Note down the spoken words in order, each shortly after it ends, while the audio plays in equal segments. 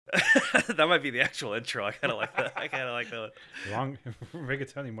That might be the actual intro. I kind of like that. I kind of like that one. Wrong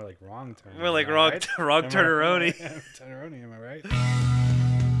rigatoni, more like wrong turn. More like wrong, right? wrong turneroni. Turneroni, am I right?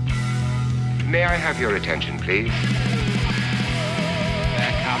 May I have your attention, please?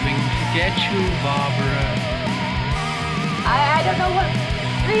 They're coming to get you, Barbara. I don't know what to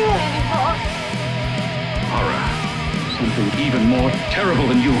feel anymore. Horror. Something even more terrible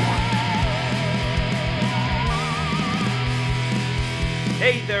than you.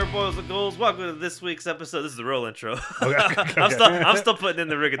 Hey there, boys and ghouls. Welcome to this week's episode. This is the real intro. Okay. I'm still putting in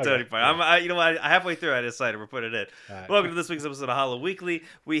the rigatoni Okay. part. I halfway through I decided we're putting it in. Right. Welcome to this week's episode of Hollow Weekly.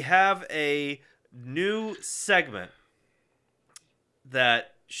 We have a new segment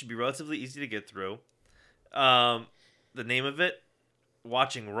that should be relatively easy to get through. The name of it,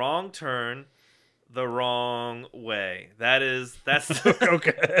 Watching Wrong Turn the Wrong Way. That's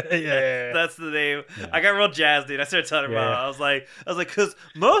Okay. Yeah. that's the name. Yeah. I got real jazzed, dude. I started telling her about it. I was like, because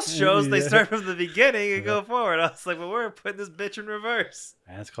most shows they start from the beginning and go forward. I was like, well, we're putting this bitch in reverse.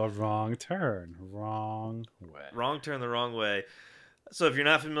 And it's called Wrong Turn. Wrong Way. Wrong Turn the Wrong Way. So if you're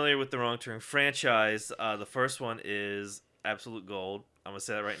not familiar with the Wrong Turn franchise, the first one is absolute gold. I'm gonna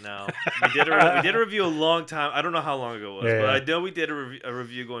say that right now. We did a review a long time. I don't know how long ago it was, but I know we did a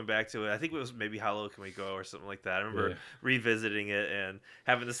review going back to it. I think it was maybe How Low Can We Go or something like that. I remember revisiting it and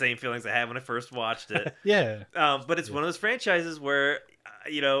having the same feelings I had when I first watched it. Yeah. But it's one of those franchises where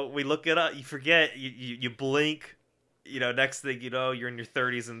we look it up, you forget, you blink. Next thing you know, you're in your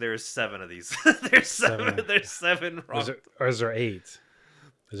 30s and there's 7 of these. There's seven wrong. Or is there 8?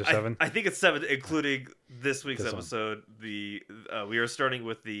 Is there 7? I think it's 7, including this week's This one. episode. We are starting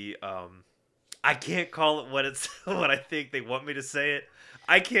with the I can't call it what I think they want me to say it.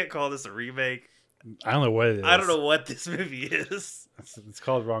 I can't call this a remake. I don't know what it is. I don't know what this movie is. It's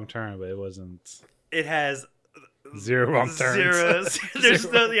called Wrong Turn, but it wasn't. It has 0 wrong turns. There's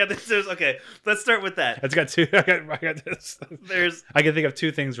okay. Let's start with that. It's got 2. I got this. I can think of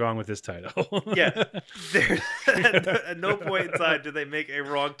 2 things wrong with this title. Yeah. There's at no point in time do they make a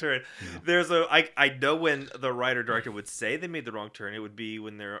wrong turn. No. I know when the writer director would say they made the wrong turn, it would be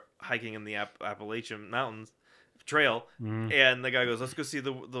when they're hiking in the Appalachian Mountains trail, and the guy goes, "Let's go see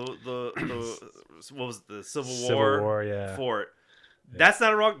the what was it, the Civil War fort." Yeah. That's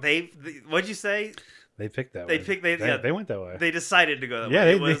not a wrong. What'd you say? They picked that way. They went that way. They decided to go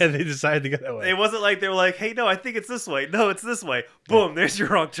that way. They decided to go that way. It wasn't like they were like, hey, no, I think it's this way. No, it's this way. Boom, there's your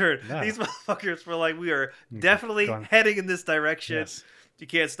wrong turn. No. These motherfuckers were like, we are definitely heading in this direction. Yes. You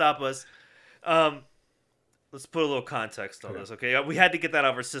can't stop us. Let's put a little context on this, okay? We had to get that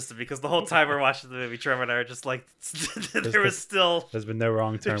out of our system because the whole time we're watching the movie, Trevor and I are just like, there's been no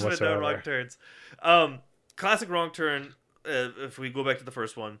wrong turn whatsoever. There's been no wrong turns. Classic wrong turn, if we go back to the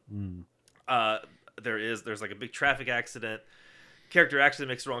first one, there's like a big traffic accident. Character actually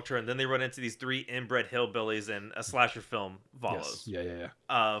makes a wrong turn. Then they run into these 3 inbred hillbillies, and a slasher film follows. Yes.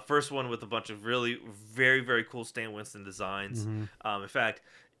 Yeah. First one with a bunch of really very, very cool Stan Winston designs. In fact,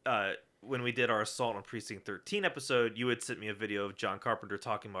 when we did our Assault on Precinct 13 episode, you had sent me a video of John Carpenter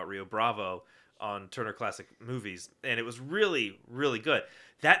talking about Rio Bravo on Turner Classic Movies, and it was really, really good.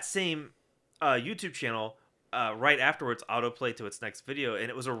 That same YouTube channel, right afterwards, autoplay to its next video, and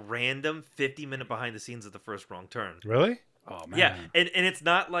it was a random 50-minute behind the scenes of the first Wrong Turn. Really? Oh man. Yeah, and it's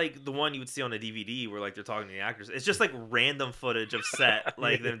not like the one you would see on a DVD where like they're talking to the actors. It's just like random footage of set,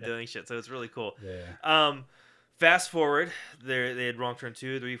 like them doing shit. So it's really cool. Yeah. Fast forward, they had Wrong Turn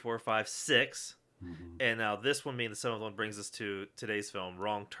 2, 3, 4, 5, 6, and now this one being the 7th one brings us to today's film,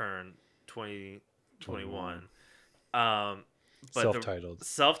 Wrong Turn 2021. Self-titled.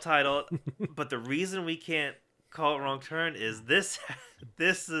 Self-titled. But the reason we can't call it Wrong Turn is this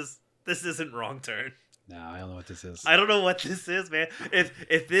isn't Wrong Turn. No, I don't know what this is. I don't know what this is, man.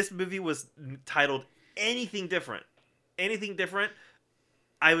 If this movie was titled anything different,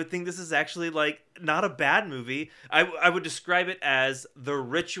 I would think this is actually like not a bad movie. I would describe it as The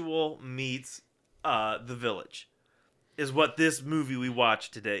Ritual meets The Village. Is what this movie we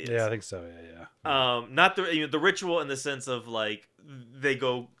watched today is. Yeah, I think so. Yeah. Not the Ritual in the sense of like they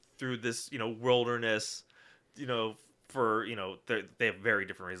go through this wilderness, for they have very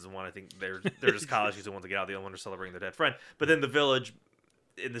different reasons. One, I think they're just college kids who want to get out. The other one are celebrating their dead friend. But then The Village,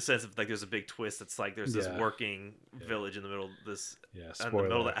 in the sense of like there's a big twist. It's like there's this working village in the middle of this. Yeah. In the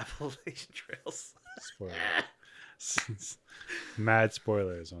middle of the Appalachian Trails. Spoiler. Mad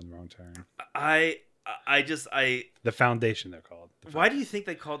spoilers on Wrong Turn. The Foundation, they're called. Why do you think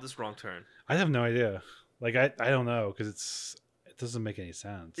they called this Wrong Turn? I have no idea. Like I don't know, because it doesn't make any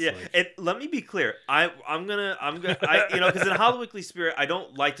sense. Yeah, and let me be clear. I'm gonna because in Hollow Weekly spirit, I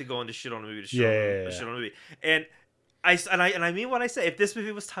don't like to go into shit on a movie to shit on a movie. And I mean what I say. If this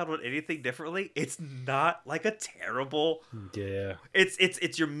movie was titled anything differently, it's not like a terrible. Yeah.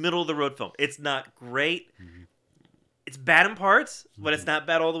 It's your middle of the road film. It's not great. It's bad in parts, but it's not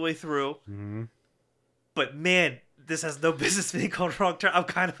bad all the way through. But man, this has no business being called Wrong Turn. I'm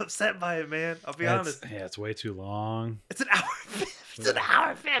kind of upset by it, man. I'll be honest. Yeah, it's way too long. It's an hour. It's an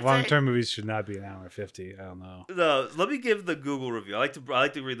hour 50. Long-term movies should not be an hour 50. I don't know. No, let me give the Google review. I like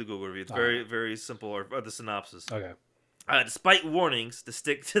to read the Google review. It's very simple, or the synopsis. Okay. Despite warnings to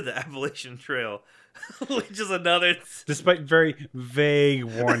stick to the Appalachian Trail, which is another. Despite very vague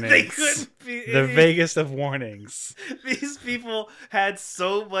warnings. They couldn't be the vaguest of warnings. These people had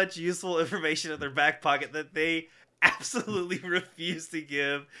so much useful information in their back pocket that they absolutely refuse to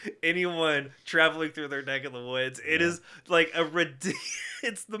give anyone traveling through their neck of the woods. It is like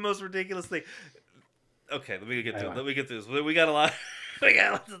it's the most ridiculous thing. Okay, let me get through this. We got a lot. We got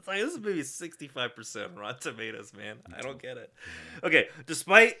a lot to tell you. This movie is 65% Rotten Tomatoes, man. I don't get it. Okay,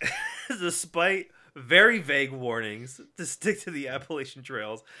 despite very vague warnings to stick to the Appalachian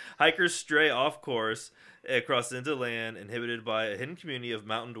trails, hikers stray off course across into land inhabited by a hidden community of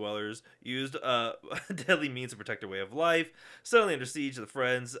mountain dwellers, used deadly means to protect their way of life. Suddenly under siege, the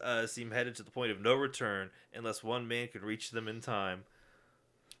friends seem headed to the point of no return unless one man can reach them in time.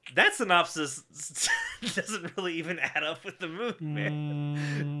 That synopsis doesn't really even add up with the movie,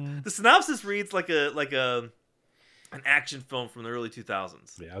 man. The synopsis reads like an action film from the early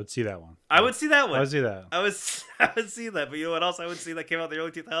 2000s. Yeah, I would see that one. I would see that one. I would see that. I would see that. But you know what else I would see that came out in the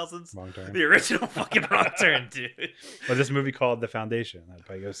early 2000s? Wrong Turn. The original fucking Wrong Turn, dude. Well, this movie called The Foundation. I'd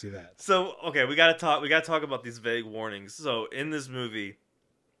probably go see that. So, okay, we gotta talk about these vague warnings. So, in this movie,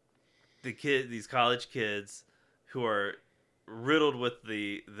 these college kids who are riddled with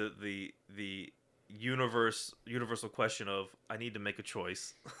the universal question of, I need to make a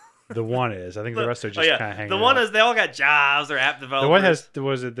choice. The one is. I think the rest are just kind of hanging The one out. is, they all got jobs. They're app developers. The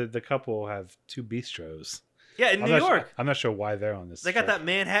one has, the couple have 2 bistros. Yeah, in New York. I'm not sure why they're on this They trip. got that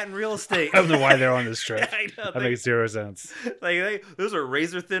Manhattan real estate. I don't know why they're on this trip. I know, that makes 0 sense. Those are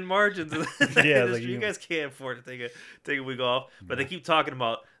razor thin margins. Yeah, you guys can't afford to take a week off. But they keep talking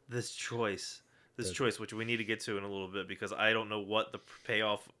about this choice, which we need to get to in a little bit, because I don't know what the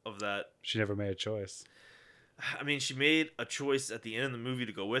payoff of that. She never made a choice. I mean, she made a choice at the end of the movie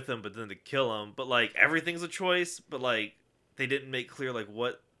to go with him, but then to kill him. But like, everything's a choice. But like, they didn't make clear like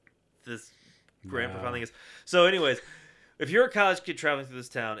what this grand profound thing is. So, anyways, if you're a college kid traveling through this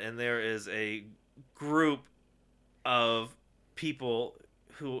town and there is a group of people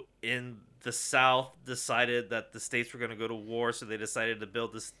who in the South decided that the states were going to go to war, so they decided to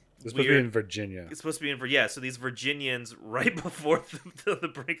build this. It's supposed to be in Virginia. It's supposed to be so these Virginians, right before the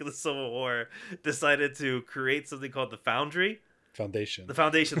break of the Civil War, decided to create something called the Foundation. The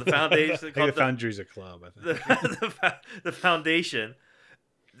Foundation. I think the Foundry's a club, I think. The Foundation.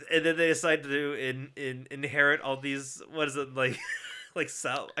 And then they decided to inherit all these, what is it, like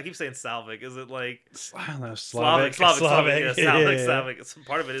I keep saying Slavic. Is it like... I don't know, Slavic. Yeah, Slavic.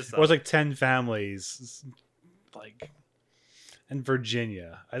 Part of it is Slavic. It was like 10 families, like... in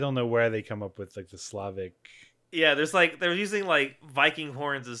Virginia. I don't know where they come up with like the Slavic. Yeah, they're using like Viking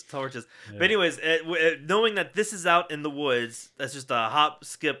horns as torches. Yeah. But anyways, knowing that this is out in the woods, that's just a hop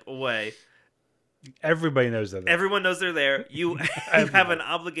skip away. Everybody knows that. Everyone knows they're there. You have an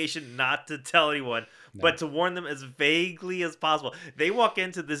obligation not to tell anyone, but to warn them as vaguely as possible. They walk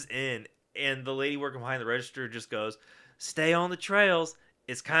into this inn, and the lady working behind the register just goes, "Stay on the trails.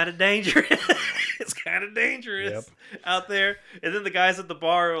 It's kind of dangerous." It's kind of dangerous out there. And then the guys at the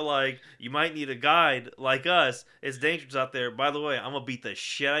bar are like, "You might need a guide like us. It's dangerous out there. By the way, I'm going to beat the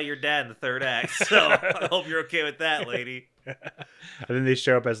shit out of your dad in the third act. So I hope you're okay with that, lady." And then they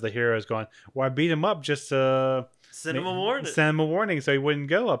show up as the heroes going, "Well, I beat him up just to send him a warning. Send him a warning so he wouldn't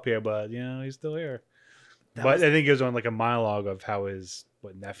go up here, but, you know, he's still here." I think it goes on like a monologue of how his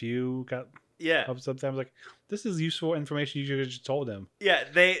nephew got... Yeah. Sometimes like, this is useful information you should have just told him. Yeah,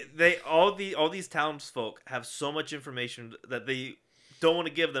 all these townsfolk have so much information that they don't want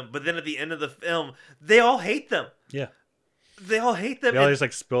to give them, but then at the end of the film, they all hate them. Yeah. They all hate them. They all just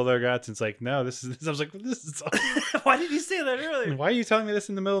like spill their guts. And it's like, no, this is. I was like, this is. Why did you say that earlier? Why are you telling me this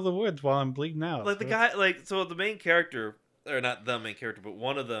in the middle of the woods while I'm bleeding out? Like the guy, so the main character, or not the main character, but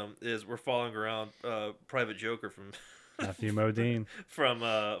one of them is, we're following around Private Joker from Matthew Modine from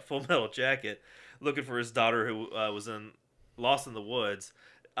Full Metal Jacket, looking for his daughter who was lost in the woods,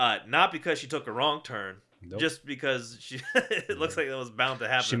 not because she took a wrong turn, just because it looks like that was bound to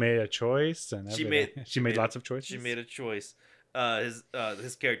happen. She made a choice, and she made lots of choices. She made a choice.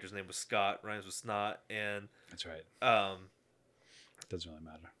 His character's name was Scott, rhymes with snot, and that's right. doesn't really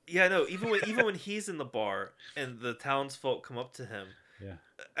matter. Yeah, no. Even when he's in the bar and the townsfolk come up to him, Yeah.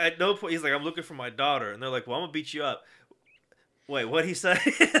 at no point he's like, "I'm looking for my daughter," and they're like, "Well, I'm gonna beat you up." Wait, what he said?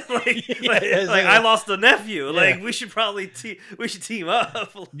 I lost a nephew. Yeah. Like we should probably we should team up.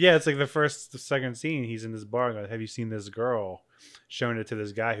 Yeah, it's like the second scene. He's in this bar. Going, have you seen this girl? Showing it to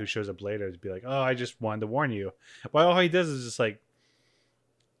this guy who shows up later to be like, "Oh, I just wanted to warn you." Well, all he does is just like,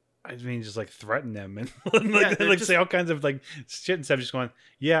 just like threaten them and say all kinds of like shit and stuff. Just going,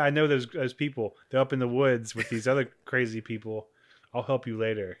 "Yeah, I know those people. They're up in the woods with these other crazy people. I'll help you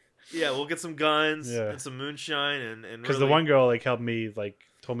later." Yeah, we'll get some guns and some moonshine and because the one girl like helped me, like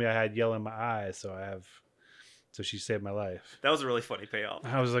told me I had yellow in my eyes, so she saved my life. That was a really funny payoff.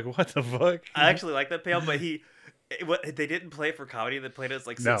 I was like, what the fuck? I actually like that payoff, but they didn't play it for comedy. They played it as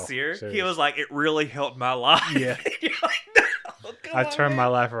like sincere. Serious. He was like, "It really helped my life." Yeah. You're like, no, I turned my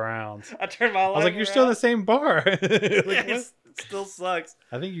life around. I turned my life. I was like, "You're still in the same bar." Like, it still sucks.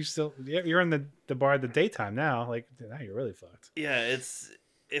 I think you're in the bar at the daytime now. Like now you're really fucked. Yeah,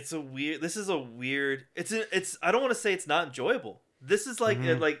 it's a weird. This is a weird. It's I don't want to say it's not enjoyable. This is like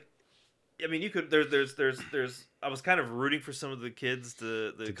like. I mean, you could. There's. I was kind of rooting for some of the kids,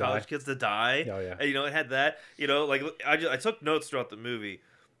 the college kids, to die. Oh yeah. And, it had that. Like I took notes throughout the movie.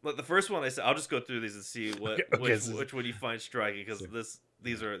 But the first one I said, I'll just go through these and see which one you find striking, because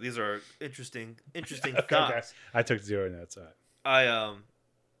these are interesting thoughts. Okay. I took 0 notes. I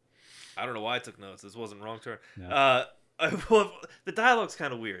don't know why I took notes. This wasn't wrong turn. No. The dialogue's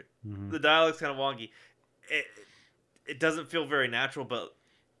kind of weird. Mm-hmm. The dialogue's kind of wonky. It doesn't feel very natural, but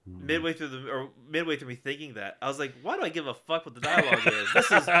midway through me thinking that, I was like, why do I give a fuck what the dialogue is?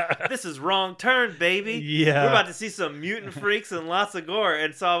 This is wrong turn, baby. Yeah. We're about to see some mutant freaks and lots of gore.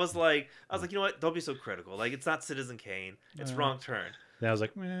 And so I was like, you know what? Don't be so critical. Like, it's not Citizen Kane. It's wrong turn. And I was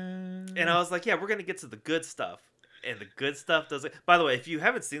like, And I was like, yeah, we're gonna get to the good stuff. And the good stuff doesn't. By the way, if you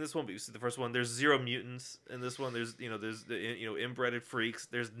haven't seen this one, but you see the first one, there's 0 mutants in this one. There's inbred freaks.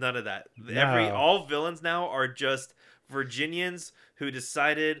 There's none of that. No. All villains now are just Virginians who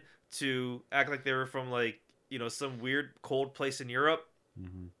decided to act like they were from some weird cold place in Europe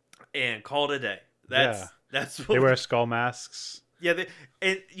and called it a day. That's what they wear skull masks. Yeah,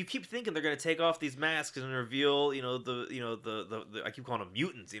 and you keep thinking they're gonna take off these masks and reveal the I keep calling them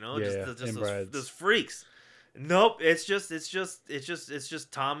mutants. Just those freaks. Nope, it's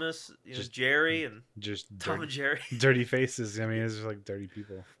just Thomas, Jerry, and just Tom and Jerry. Dirty faces. I mean, it's just like dirty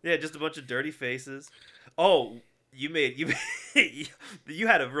people. Yeah, just a bunch of dirty faces. Oh, you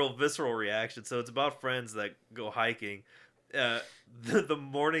had a real visceral reaction. So it's about friends that go hiking. The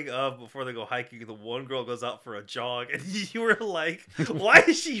morning of, before they go hiking, the one girl goes out for a jog, and you were like, "Why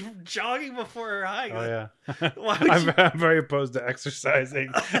is she jogging before her hike?" Oh yeah, I'm very opposed to exercising.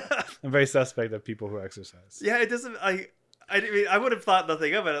 I'm very suspect of people who exercise. Yeah, it doesn't. I mean, I would have thought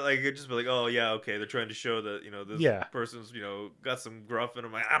nothing of it. Like, it'd just be like, "Oh yeah, okay, they're trying to show that this person's got some gruff in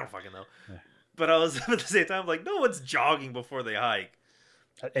them." I don't fucking know. Yeah. But I was at the same time like, no one's jogging before they hike.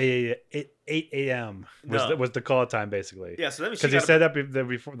 At 8 a.m. was the call time, basically. Yeah, so that means because he said up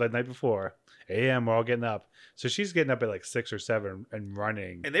the night before, 8 a.m. we're all getting up. So she's getting up at like 6 or 7 and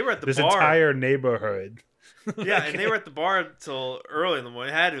running. And they were at the this bar. Entire neighborhood. Yeah, and they were at the bar until early in the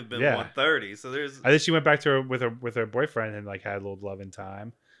morning. It had to have been 1:30. So there's. I think she went back to with her boyfriend and like had a little love in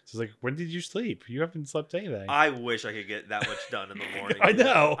time. So it's like, when did you sleep? You haven't slept anything. I wish I could get that much done in the morning. I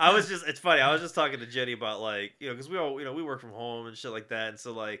know. It's funny. I was just talking to Jenny about like, because we all, we work from home and shit like that. And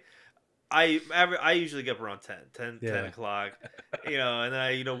so like, I usually get up around 10 o'clock, and then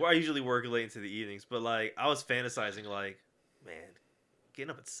I usually work late into the evenings. But like, I was fantasizing like, man, getting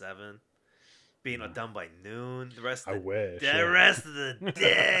up at 7, being done by noon. The rest of rest of the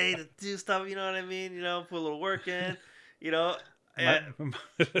day to do stuff. You know what I mean? Put a little work in.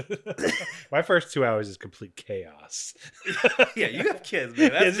 My first 2 hours is complete chaos. Yeah, you have kids,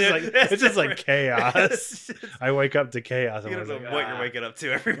 man. It's just like chaos. I wake up to chaos. You don't know what you're waking up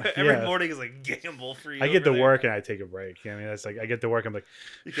to. Every morning is like gamble for you. I get to work and I take a break. I mean, that's like I get to work. I'm like,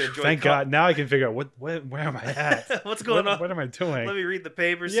 thank God. Now I can figure out where am I at? What's going on? What am I doing? Let me read the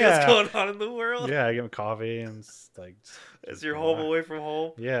papers. See what's going on in the world. Yeah, I get coffee and it's like. Is your home away from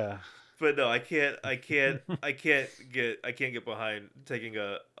home? Yeah. But no, I can't get behind taking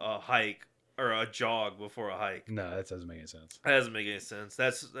a hike or a jog before a hike. No, that doesn't make any sense. That doesn't make any sense.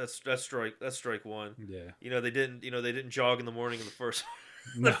 That's strike one. Yeah. They didn't jog in the morning in the first.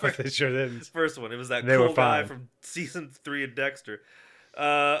 No, they sure didn't. First one, it was that cool guy from season 3 of Dexter.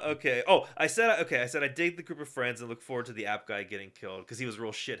 Okay. Oh, I said I dig the group of friends and look forward to the app guy getting killed because he was a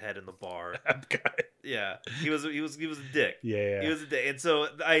real shithead in the bar. App guy. Yeah, he was a dick. Yeah. He was a dick, and so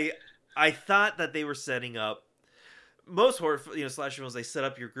I thought that they were setting up. most horror, slasher films, they set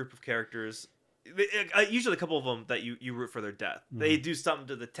up your group of characters. Usually a couple of them that you root for their death. They do something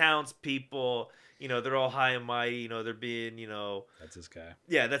to the townspeople. They're all high and mighty. They're being, That's this guy.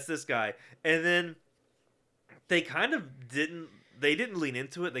 Yeah, that's this guy. And then they kind of didn't lean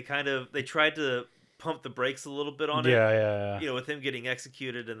into it. They tried to pump the brakes a little bit on it. Yeah. With him getting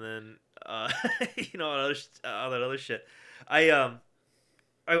executed and then, all that other shit.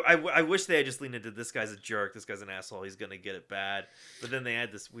 I wish they had just leaned into this guy's a jerk, this guy's an asshole, he's gonna get it bad. But then they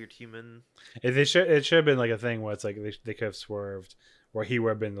had this weird human. It should have been like a thing where it's like they could have swerved, where he would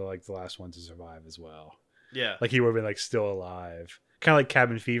have been the last one to survive as well. Yeah, like he would have been still alive, kind of like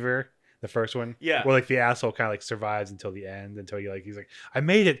Cabin Fever, the first one. Yeah, where the asshole kind of survives until the end, until he's like, I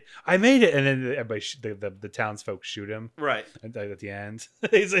made it, and then everybody the townsfolk shoot him right at the end.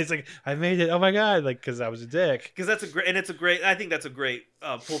 he's like, I made it, oh my god, because I was a dick. Because it's a great. I think that's a great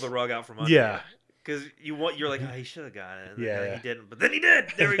pull the rug out from under. Yeah. Because you're like, oh, he should have got it. Yeah, he didn't, but then he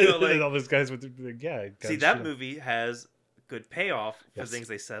did. There we go. Like, all those guys with see, that movie has good payoff for Yes. things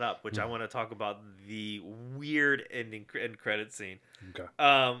they set up, which I want to talk about the weird end credit scene. Okay.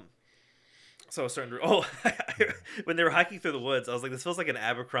 So I was starting to. When they were hiking through the woods, I was like, this feels like an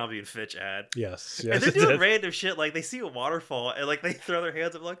Abercrombie and Fitch ad. Yes. And they're doing random shit. Like they see a waterfall and they throw their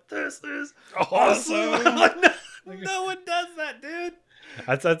hands up like, this is awesome. I'm like, no one does that, dude.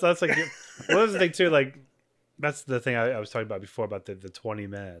 That's like what was the thing too? Like that's the thing I was talking about before about the 20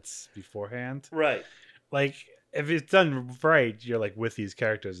 minutes beforehand. Right. Like if it's done right, you're with these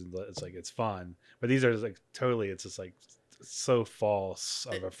characters and it's fun. But these are totally, it's just so false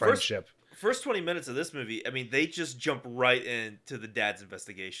of a friendship. First 20 minutes of this movie, I mean, they just jump right into the dad's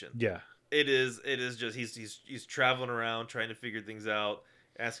investigation. Yeah. It is just he's traveling around trying to figure things out,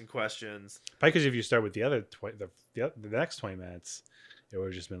 asking questions. Probably because if you start with the other the next 20 minutes, it would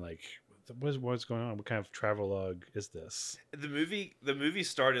have just been what's going on? What kind of travelogue is this? The movie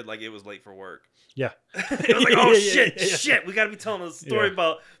started like it was late for work. Yeah. It was like, oh shit, we got to be telling a story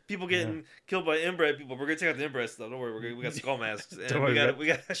about people getting killed by inbred people. We're gonna take out the inbred stuff. Don't worry, we got skull masks, and we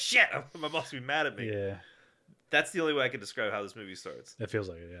got shit. My boss will be mad at me. Yeah. That's the only way I can describe how this movie starts. It feels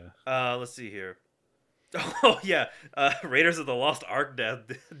like it, yeah. Let's see here. Oh yeah, Raiders of the Lost Ark death.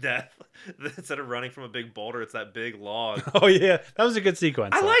 Instead of running from a big boulder, it's that big log. Oh yeah, that was a good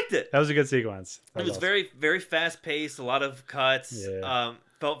sequence. I liked it. That was a good sequence. It was very, very fast paced. A lot of cuts. Yeah.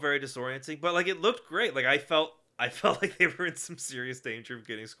 Felt very disorienting, but it looked great. I felt like they were in some serious danger of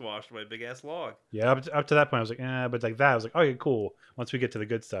getting squashed by a big ass log. Yeah, up to that point, I was like, but that, I was like, okay, cool. Once we get to the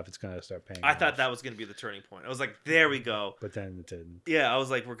good stuff, it's gonna start paying. I thought that was gonna be the turning point. I was like, there we go. But then it didn't. Yeah, I was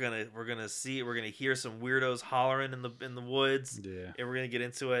like, we're gonna hear some weirdos hollering in the woods. Yeah, and we're gonna get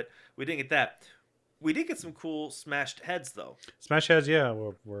into it. We didn't get that. We did get some cool smashed heads though. Smash heads, yeah,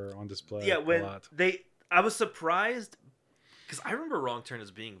 were on display. Yeah, when a lot. I was surprised because I remember Wrong Turn as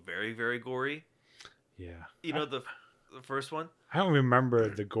being very, very gory. Yeah, the first one. I don't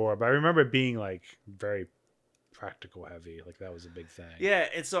remember the gore, but I remember it being very practical heavy. That was a big thing. Yeah,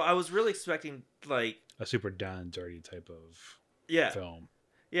 and so I was really expecting a super down and dirty type of film.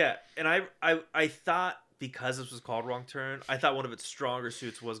 Yeah, and I thought because this was called Wrong Turn, I thought one of its stronger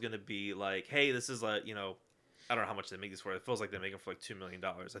suits was going to be hey, this is I don't know how much they make these for. It feels like they make them for $2 million.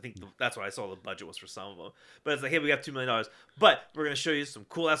 I think that's what I saw the budget was for some of them. But it's hey, we got $2 million, but we're going to show you some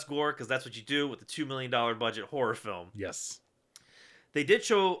cool ass gore because that's what you do with the $2 million budget horror film. Yes. They did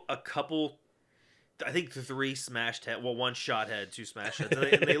show a couple, I think 3 smashed head, one shot head, 2 smashed heads,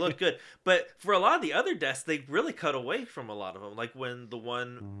 and they look good. But for a lot of the other deaths, they really cut away from a lot of them. Like when the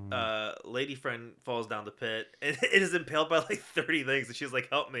one lady friend falls down the pit, and it is impaled by 30 things, and she's like,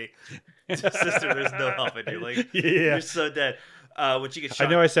 "Help me, sister! There's no help in you. You're so dead." When she gets shot, I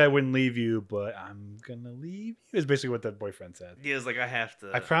know I said I wouldn't leave you, but I'm gonna leave you. Is basically what that boyfriend said. He was like, "I have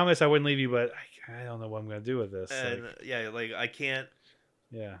to. I promise I wouldn't leave you, but I don't know what I'm gonna do with this." And I can't.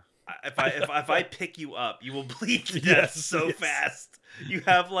 Yeah. If I pick you up, you will bleed to death so fast. You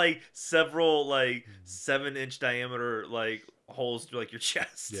have several 7-inch diameter holes through your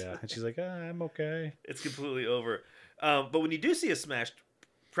chest. Yeah, and she's like, I'm okay. It's completely over. But when you do see a smashed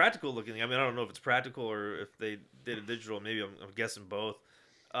practical looking thing, I mean, I don't know if it's practical or if they did a digital. Maybe I'm guessing both.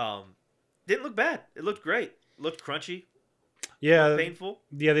 Didn't look bad. It looked great. It looked crunchy. Yeah. Looked painful.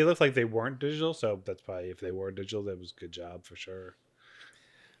 Yeah, they looked like they weren't digital, so that's probably if they were digital, that was a good job for sure.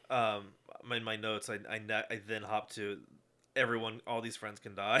 In my notes, I then hopped to everyone. All these friends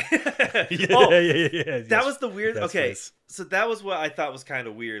can die. Yeah. That was the weird. That's okay, nice. So that was what I thought was kind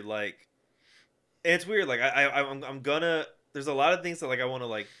of weird. And it's weird. I'm gonna. There's a lot of things that I want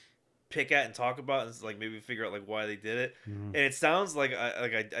to pick at and talk about, and like maybe figure out like why they did it. Mhm. And it sounds like I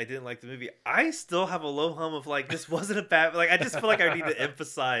didn't like the movie. I still have a low hum of like this wasn't a bad. Like I just feel like I need to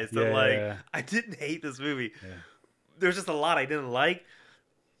emphasize that like I didn't hate this movie. Yeah. There's just a lot I didn't like.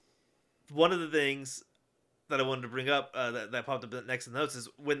 One of the things that I wanted to bring up that popped up next in the notes is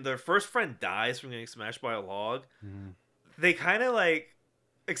when their first friend dies from getting smashed by a log. Mhm. They kind of like,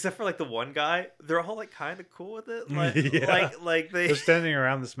 except for like the one guy, they're all like kind of cool with it. Like, Yeah. like They're standing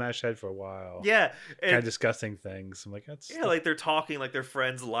around the smash head for a while. yeah, Kind of and, discussing things. I'm like, that's like they're talking like their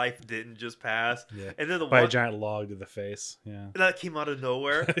friend's life didn't just pass. Yeah. And then the by a one giant log to the face. Yeah. that came out of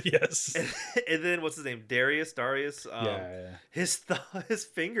nowhere. Yes. And then what's his name? Darius. Yeah. His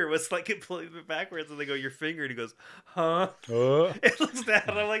finger was like completely backwards, and they go, "Your finger," and he goes, "Huh?" Oh. It looks down,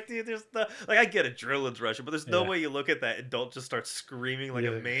 and I'm like, dude, there's no like I get adrenaline's rushing, but there's no Yeah. way you look at that and don't just start screaming like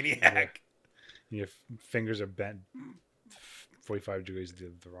Yeah. a maniac. Your fingers are bent 45 degrees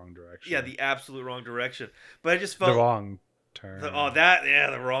the wrong direction. Yeah, the absolute wrong direction. But I just the felt wrong turn. the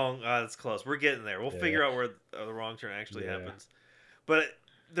wrong. That's close. We're getting there. We'll Yeah. figure out where the wrong turn actually Yeah. happens. But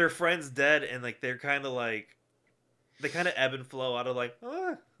their friend's dead, and like they're kind of like they kind of ebb and flow out of like,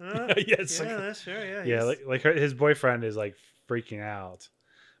 Yes. yeah, sure, yeah, Yeah, like his boyfriend is like freaking out.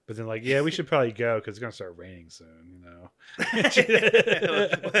 But then, like, yeah, we should probably go because it's gonna start raining soon, you know.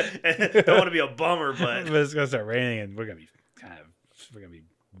 Don't want to be a bummer, but it's gonna start raining, and we're gonna be we're gonna be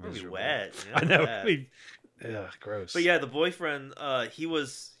miserable. wet. You I know. wet. Gross. But yeah, the boyfriend, he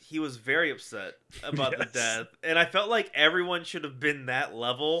was very upset about the Yes. death, and I felt like everyone should have been that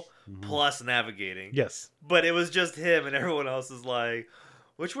level plus navigating. Yes. But it was just him, and everyone else is like,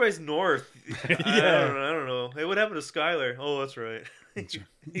 "Which way's north?" I don't know. Hey, what happened to Skylar? Oh, that's right.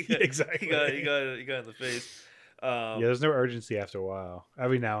 Exactly. He got in the face. Yeah, there's no urgency after a while.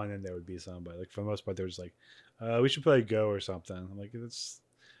 Every now and then there would be some, but like for the most part, they were just like, "We should probably go" or something. I'm like, it's.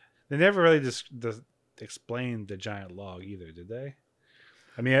 They never really explained the giant log either, did they?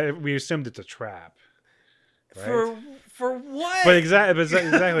 I mean, we assumed it's a trap. Right? For what? But exactly,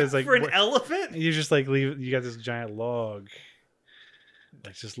 it's like for an elephant. You just like leave. You got this giant log,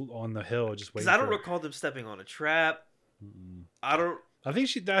 like just on the hill, just waiting. Because I don't recall them stepping on a trap. Mm-mm. I don't.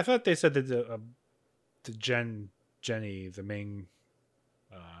 I thought they said that the Jenny, the main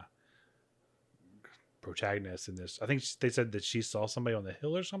protagonist in this. I think they said that she saw somebody on the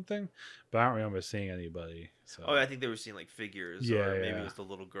hill or something, but I don't remember seeing anybody. So. Oh, I think they were seeing like figures, Yeah, or maybe yeah. it was the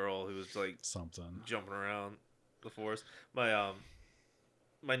little girl who was like something jumping around the forest.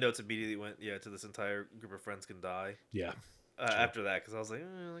 My notes immediately went to this entire group of friends can die. Yeah. After that, because I was like,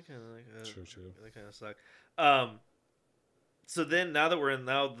 that kind of True. That kind of sucked. So then now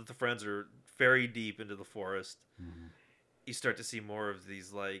that the friends are very deep into the forest, you start to see more of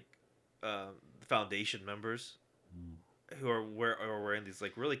these like Foundation members who are wearing these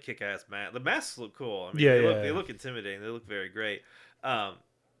like really kick-ass masks. The masks look cool. I mean, they look intimidating. They look very great.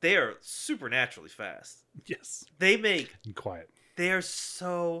 They are supernaturally fast. Yes. And quiet. They are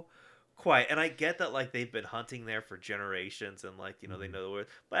so quiet, and I get that like they've been hunting there for generations, and like they know the word.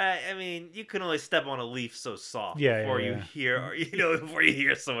 But I mean, you can only step on a leaf so soft before you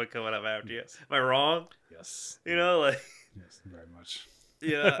hear someone coming up after you. Am I wrong? Yes. Like yes, very much.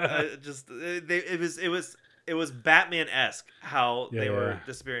 Yeah, it was Batman-esque how they were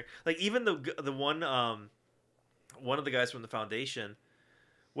disappearing. Like even the one of the guys from the Foundation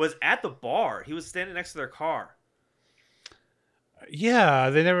was at the bar. He was standing next to their car. Yeah,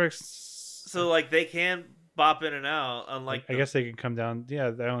 they never. So like they can bop in and out. Unlike I guess they can come down. Yeah,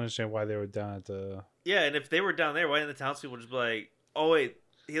 I don't understand why they were down at the. Yeah, and if they were down there, why didn't the townspeople just be like, "Oh wait,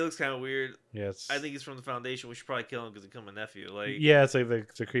 he looks kind of weird. Yes. I think he's from the Foundation. We should probably kill him because he killed my nephew." Like, yeah, it's like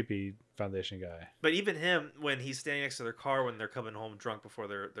the creepy Foundation guy. But even him, when he's standing next to their car when they're coming home drunk before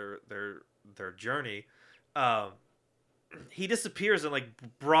their journey, he disappears in like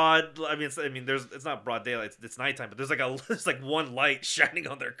broad. It's not broad daylight. It's nighttime, but there's like one light shining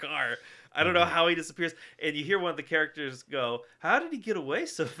on their car. I don't know how he disappears, and you hear one of the characters go, "How did he get away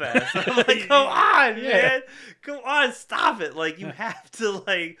so fast?" I'm like, "Come on, man! Come on, stop it! Like you have to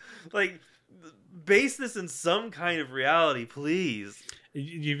like base this in some kind of reality, please."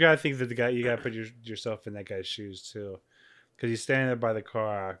 You've got to think that you got to put yourself in that guy's shoes too, because he's standing there by the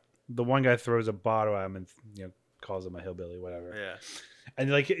car. The one guy throws a bottle at him and calls him a hillbilly, whatever. Yeah. And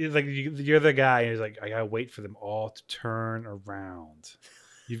you're the guy, and he's like, I gotta wait for them all to turn around.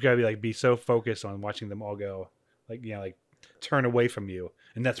 You've got to be so focused on watching them all go, turn away from you,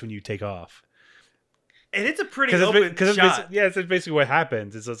 and that's when you take off. And it's a pretty open shot. It's basically what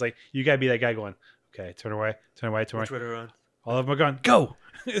happens. It's like you gotta be that guy going, okay, turn away. Which way to run? All of them are gone. Go.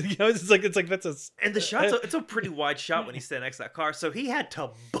 It's like that's a. And the shot's it's a pretty wide shot when he's standing next to that car, so he had to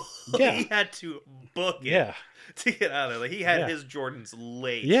book it to get out of there. Like he had his Jordans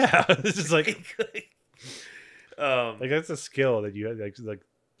late. Yeah, this is like like that's a skill that you had.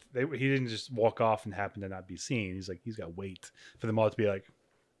 He didn't just walk off and happen to not be seen. He's got wait for them all to be like.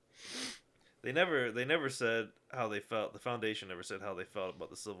 They never said how they felt. The Foundation never said how they felt about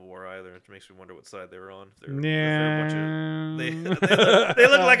the Civil War either, which makes me wonder what side they were on. They look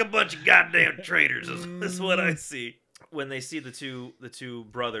like a bunch of goddamn traitors. Is what I see when they see the two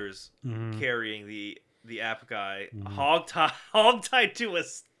brothers carrying the app guy hog tied to a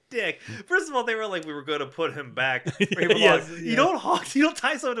stick. First of all, they were like, we were going to put him back. You don't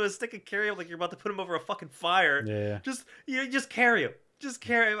tie someone to a stick and carry him like you're about to put him over a fucking fire. Yeah. Just carry him. Just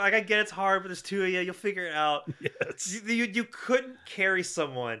carry him. Like, I get it's hard, but there's two of you. You'll figure it out. Yes. You couldn't carry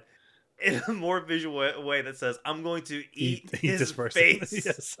someone in a more visual way that says, I'm going to eat his face.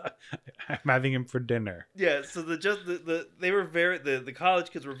 Yes. I'm having him for dinner. Yeah, so they were the college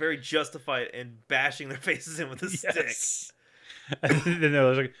kids were very justified in bashing their faces in with a stick. And then they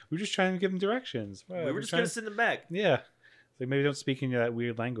was like, we're just trying to give them directions. We were just going to sit in the back. Yeah. Like maybe don't speak in that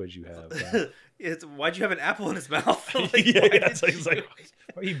weird language you have. Why'd you have an apple in his mouth? Like, it's like,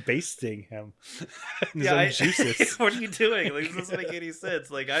 why are you basting him? His own juices. What are you doing? Like, this doesn't make any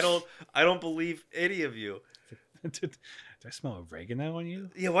sense. Like, I don't believe any of you. Do I smell oregano on you?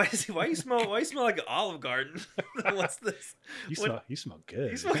 Yeah, why you smell like an Olive Garden? What's this? You smell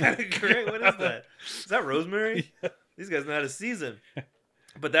good. You smell kind of great. What is that? Is that rosemary? Yeah. These guys know how to season.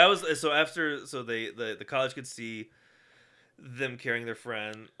 But that was the college could see them carrying their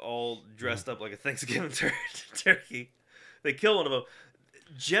friend all dressed up like a Thanksgiving turkey. They kill one of them.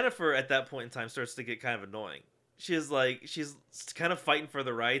 Jennifer at that point in time starts to get kind of annoying. She's kind of fighting for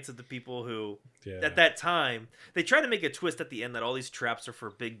the rights of the people who at that time they try to make a twist at the end that all these traps are for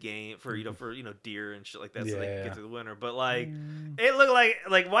big game for deer and shit like that so they can get through the winter. But like it looked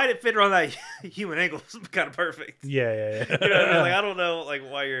like why did it fit around that human ankle? It was kind of perfect. Yeah. You know what I mean? Like I don't know like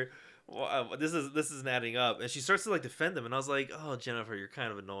why you're. This isn't adding up, and she starts to like defend them, and I was like, "Oh, Jennifer, you're kind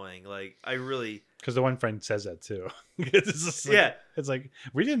of annoying." Like, I really because the one friend says that too. It's like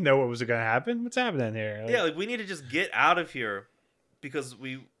we didn't know what was going to happen. What's happening here? Like, like we need to just get out of here because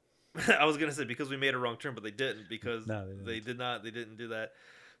we. I was gonna say because we made a wrong turn, but they didn't because they didn't do that.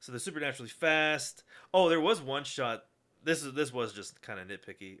 So they're supernaturally fast. Oh, there was one shot. This was just kind of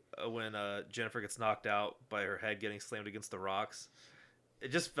nitpicky when Jennifer gets knocked out by her head getting slammed against the rocks. It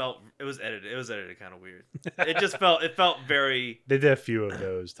just felt it was edited kind of weird. It felt very. They did a few of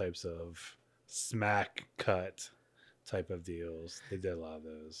those types of smack cut type of deals. They did a lot of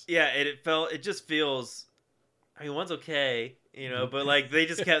those. Yeah, it just feels. I mean, one's okay, but like they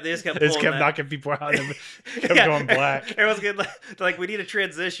just kept knocking people out and kept going black. Everyone's getting like we need a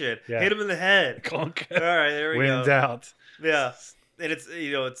transition. Yeah. Hit him in the head. Clunk. All right, there we go. Wins out. Yeah, and it's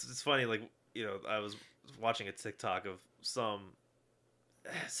it's funny like I was watching a TikTok of some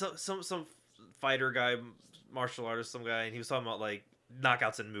fighter guy, martial artist, some guy, and he was talking about like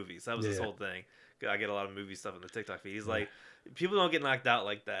knockouts in movies. That was his whole thing. I get a lot of movie stuff in the TikTok feed. He's like, people don't get knocked out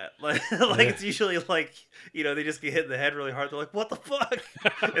like that. Like it's usually like they just get hit in the head really hard. They're like, what the fuck?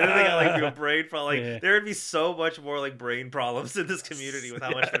 And then they got like a brain problem. Like there would be so much more like brain problems in this community with how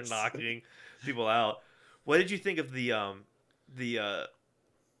much they're knocking people out. What did you think of the I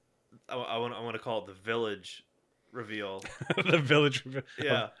want to call it the village reveal? The village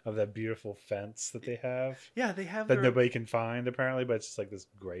reveal of that beautiful fence that they have. Yeah, they have that nobody can find apparently, but it's just like this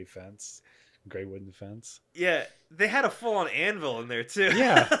gray wooden fence. Yeah, they had a full-on anvil in there too.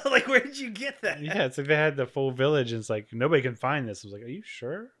 Yeah. Like where did you get that? Yeah, it's like they had the full village and it's like nobody can find this. I was like, are you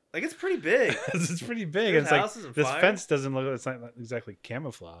sure? Like it's pretty big. It's pretty big. And it's like this fence doesn't look. It's not exactly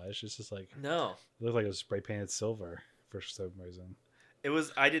camouflage. It's just like it looked like it was spray painted silver for some reason. It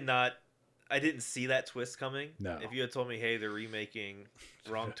was. I didn't see that twist coming. No. If you had told me, hey, they're remaking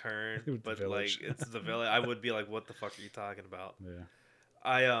Wrong Turn, but like it's the village, I would be like, what the fuck are you talking about?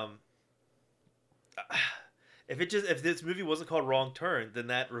 Yeah. If this movie wasn't called Wrong Turn, then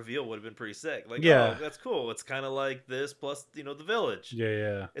that reveal would have been pretty sick. Like, oh, that's cool. It's kind of like this plus the village.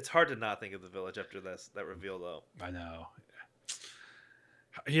 Yeah. It's hard to not think of the village after that reveal though. I know.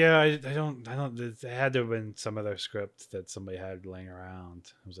 Yeah, I don't. There had to have been some other script that somebody had laying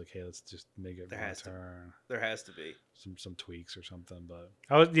around. I was like, hey, let's just make it Wrong Turn. There has to be some tweaks or something. But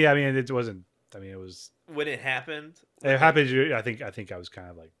it wasn't. I mean, it was when it happened. It happened. I think I was kind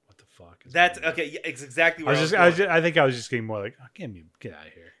of like, what the fuck? That's okay. Yeah, it's exactly where I think I was just getting more like, oh, get out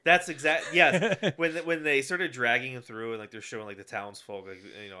of here. That's yes. when they started dragging him through and like they're showing like the townsfolk, like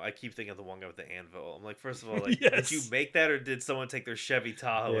I keep thinking of the one guy with the anvil. I'm like, first of all, like, yes. did you make that or did someone take their Chevy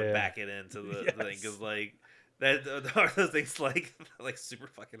Tahoe and back it into the thing? Because like that are those things like super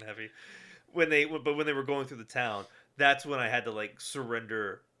fucking heavy. When they were going through the town, that's when I had to like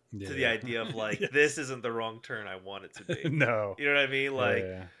surrender to the idea of like this isn't the wrong turn I want it to be. No, you know what I mean? Like,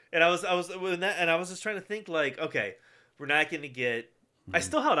 and I was just trying to think like, okay, we're not going to get. I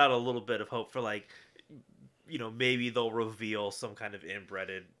still held out a little bit of hope for like, maybe they'll reveal some kind of inbred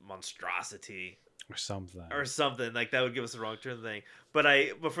monstrosity or something like that would give us the wrong turn thing. But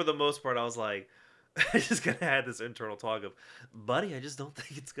for the most part, I was like, I just kind of had this internal talk of, buddy, I just don't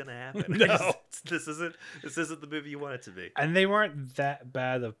think it's gonna happen. No. This isn't the movie you want it to be. And they weren't that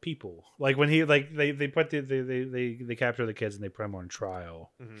bad of people. Like when he like they put they capture the kids and they put them on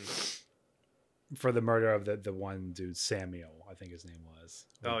trial for the murder of the one dude, Samuel, I think his name was.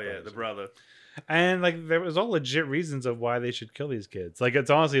 Oh yeah, the brother. And like there was all legit reasons of why they should kill these kids. Like it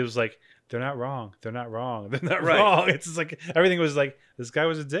was like they're not wrong. They're not wrong. They're not wrong. It's just like everything was like this guy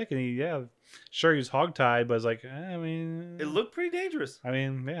was a dick and he sure he was hogtied, but it's like I mean it looked pretty dangerous. I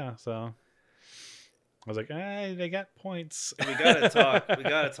mean so I was like they got points. We gotta talk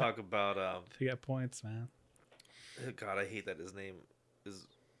about they got points, man. God, I hate that his name is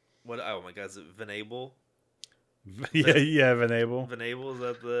what? Oh my God, is it Venable? Yeah, Venable. Venable, is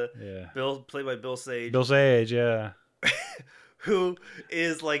that the Bill played by Bill Sage? Bill Sage, yeah. Who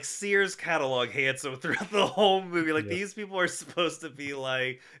is like Sears catalog handsome throughout the whole movie? Like these people are supposed to be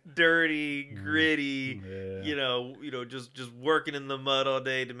like dirty, gritty, just working in the mud all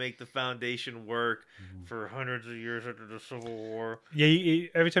day to make the foundation work for hundreds of years after the Civil War. Yeah,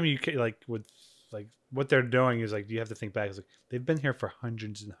 every time you like what they're doing is like you have to think back. It's like they've been here for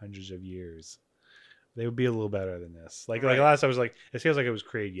hundreds and hundreds of years. They would be a little better than this. Like last, I was like, it feels like it was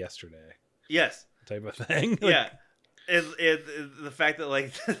created yesterday. Yes, type of thing. Yeah, and the fact that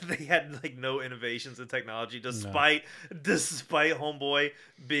like they had like no innovations in technology, despite Homeboy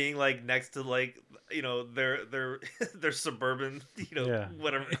being like next to like their suburban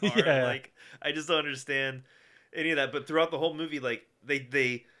whatever car. Like I just don't understand any of that. But throughout the whole movie, like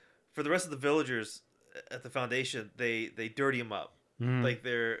they for the rest of the villagers at the foundation, they dirty him up. Like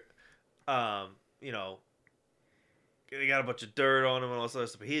they're they got a bunch of dirt on him and all this other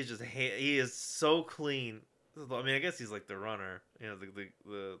stuff. But he is so clean. I mean, I guess he's like the runner,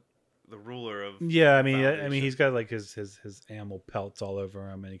 the ruler of. Yeah, I mean, he's got like his animal pelts all over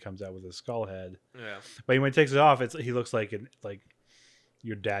him, and he comes out with a skull head. Yeah, but when he takes it off, he looks like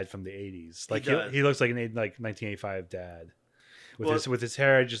your dad from the '80s. Like he looks like an 1985 dad, with his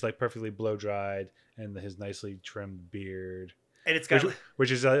hair just like perfectly blow dried and his nicely trimmed beard. And it's got which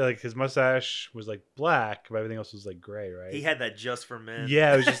is like his mustache was like black, but everything else was like gray, right? He had that Just for Men.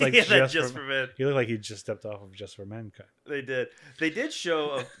 Yeah, it was just like just for men. He looked like he just stepped off of Just for Men. They did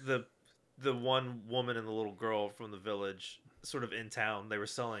show the one woman and the little girl from the village sort of in town. They were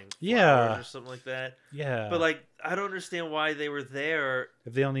selling flowers or something like that. Yeah, but like I don't understand why they were there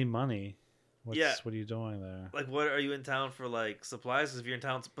if they don't need money. What are you doing there? Like, what are you in town for? Like supplies? Because if you're in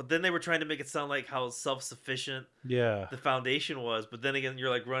town, but then they were trying to make it sound like how self-sufficient the foundation was. But then again,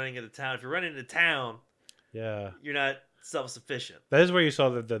 you're like running into town. If you're running into town, you're not self-sufficient. That is where you saw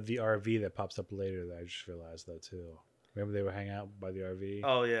the RV that pops up later. That I just realized though too. Remember they were hanging out by the RV.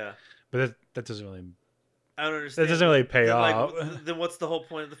 Oh yeah, but that doesn't really. I don't understand. That doesn't really pay off. Then what's the whole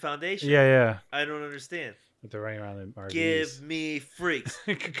point of the foundation? Yeah. I don't understand. But they're running around in RVs. Give me freaks.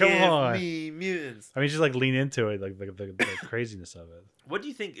 Give me mutants. I mean, just like lean into it, like the craziness of it. What do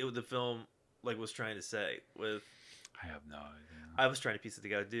you think the film like was trying to say with? I have no idea. I was trying to piece it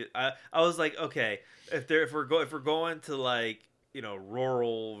together, dude. I was like, okay, if we're going to like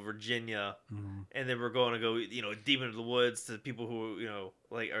rural Virginia, and then we're going to go deep into the woods to people who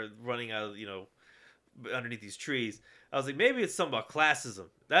like are running out of underneath these trees. I was like, maybe it's something about classism.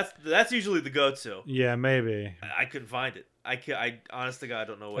 That's usually the go-to. Yeah, maybe. I couldn't find it. I honest to God, I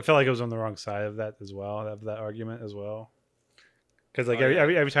don't know what. I felt like it was on the wrong side of that as well, of that argument as well. Because like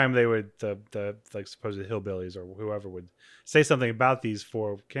every time they would the like supposed hillbillies or whoever would say something about these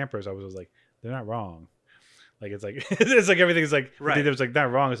four campers, I was like, they're not wrong. Like it's like it's like everything's like right. It was like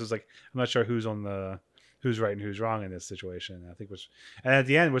not wrong. It's just like I'm not sure who's right and who's wrong in this situation. I think and at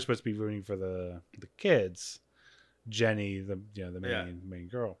the end we're supposed to be rooting for the kids. Jenny, the main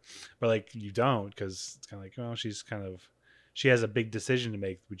girl, but like you don't, because it's kind of like, well, she has a big decision to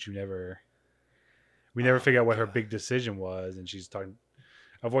make, which we never figure out what her big decision was, and she's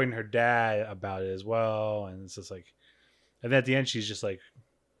avoiding her dad about it as well, and it's just like, and then at the end she's just like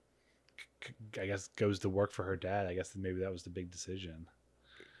I guess goes to work for her dad. I guess maybe that was the big decision.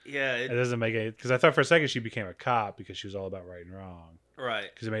 Yeah, It doesn't make any, because I thought for a second she became a cop because she was all about right and wrong. right.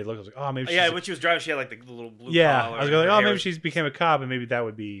 Because it made it look like, oh, maybe. Yeah, She's when she was driving, she had like the little blue yeah. collar. I was going, and oh, her maybe hair she became a cop, and maybe that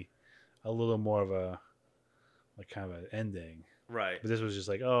would be a little more of a like kind of an ending. right. But this was just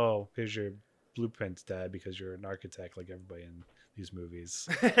like, oh, here's your blueprints, Dad, because you're an architect like everybody in these movies.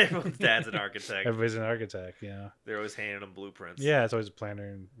 Everyone's dad's an architect. Everybody's an architect, yeah. They're always handing them blueprints. Yeah, it's always a planner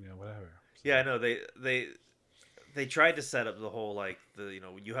and whatever. So, Yeah, I know they tried to set up the whole like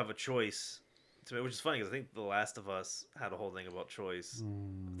you have a choice, which is funny because I think The Last of Us had a whole thing about choice.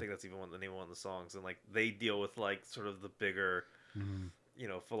 I think that's even the name of one of the songs, and like they deal with like sort of the bigger,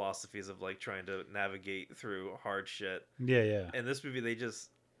 philosophies of like trying to navigate through hard shit. Yeah, yeah. In this movie,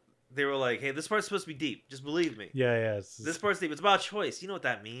 they were like, hey, this part's supposed to be deep. Just believe me. Yeah, yeah. This part's deep. It's about choice. You know what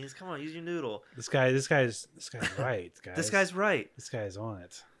that means. Come on, use your noodle. This guy's right, guys. This guy's right. This guy's on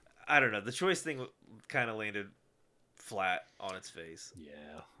it. I don't know. The choice thing kind of landed flat on its face.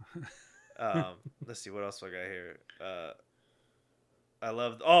 Yeah. Let's see what else I got here. I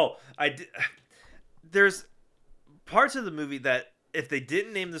loved. Oh, I did. There's parts of the movie that if they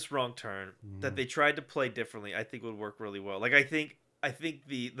didn't name this Wrong Turn, that they tried to play differently, I think would work really well. Like I think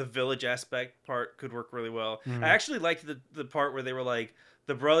the village aspect part could work really well. I actually liked the part where they were like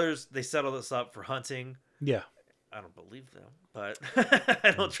the brothers. They settled this up for hunting. Yeah. I don't believe them, but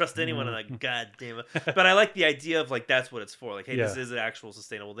I don't trust anyone in that. God damn it! But I like the idea of like that's what it's for. Like, hey, this is an actual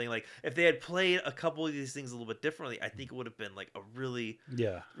sustainable thing. Like, if they had played a couple of these things a little bit differently, I think it would have been like a really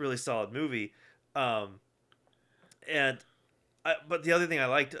solid movie. But the other thing I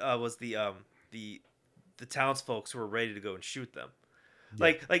liked was the townsfolk who were ready to go and shoot them.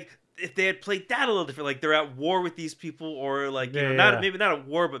 Yeah. Like if they had played that a little different, like they're at war with these people, or like maybe not at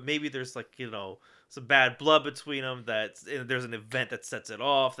war, but maybe there's like some bad blood between them. There's an event that sets it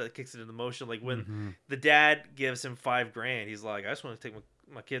off, that kicks it into motion. Like when the dad gives him $5,000, he's like, I just want to take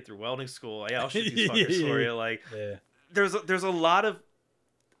my kid through welding school. Yeah, I'll shoot these fuckers for you. Like, there's a lot of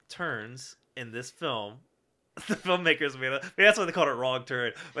turns in this film. The filmmakers that's why they called it Wrong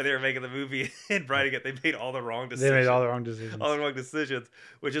Turn. When they were making the movie and writing it, they made all the wrong decisions. They made all the wrong decisions. All the wrong decisions,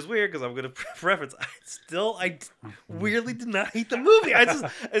 which is weird because I'm going to preference. I weirdly did not hate the movie.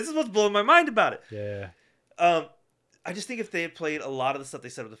 This is what's blowing my mind about it. Yeah. I just think if they had played a lot of the stuff they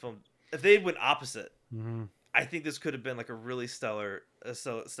said with the film, if they had went opposite, I think this could have been like a really stellar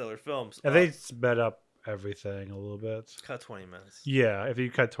film. If they sped up everything a little bit. Cut 20 minutes. Yeah, if you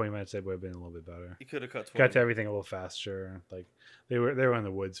cut 20 minutes, it would have been a little bit better. You could have cut 20 got to everything a little faster. Like they were in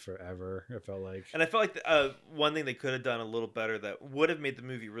the woods forever, it felt like. And I felt like one thing they could have done a little better that would have made the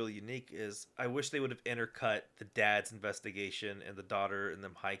movie really unique is I wish they would have intercut the dad's investigation and the daughter and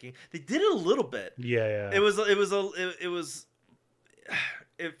them hiking. They did it a little bit. Yeah.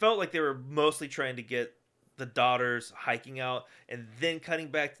 It felt like they were mostly trying to get the daughters hiking out and then cutting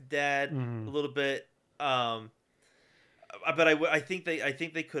back to dad a little bit. But I think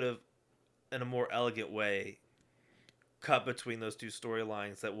they could have, in a more elegant way, cut between those two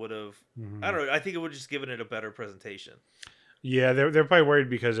storylines. That would have, I don't know. I think it would have just given it a better presentation. Yeah, they're probably worried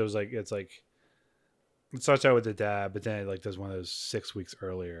because it starts out with the dad, but then it like does one of those 6 weeks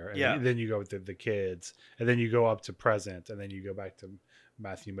earlier, and then you go with the kids, and then you go up to present, and then you go back to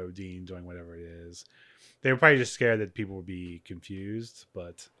Matthew Modine doing whatever it is. They were probably just scared that people would be confused,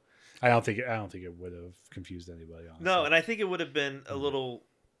 but. I don't think it would have confused anybody. Honestly. No, and I think it would have been a little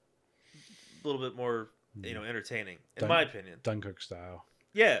bit more, entertaining, in my opinion. Dunkirk style.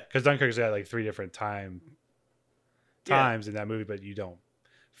 Yeah, because Dunkirk's got like 3 different times in that movie, but you don't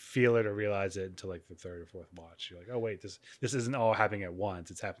feel it or realize it until like the 3rd or 4th watch. You're like, oh wait, this isn't all happening at once.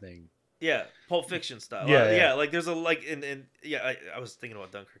 It's happening. Yeah, Pulp Fiction style. Yeah. Like there's a I was thinking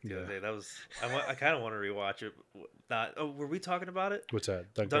about Dunkirk the other day. That was I kind of want to rewatch it. Were we talking about it? What's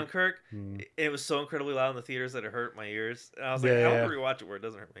that? Dunkirk. It was so incredibly loud in the theaters that it hurt my ears. And I was like, I want to rewatch it where it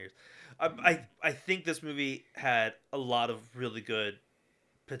doesn't hurt my ears. I think this movie had a lot of really good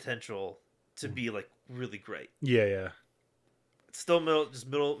potential to be like really great. Yeah. It's still middle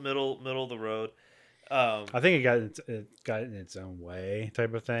of the road. I think it got in its own way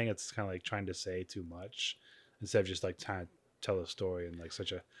type of thing. It's kind of like trying to say too much instead of just like trying to tell a story in like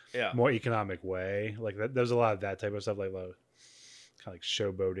such a more economic way. Like there's a lot of that type of stuff, like a lot of kind of like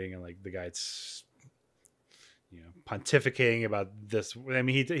showboating and like the guy's pontificating about this. I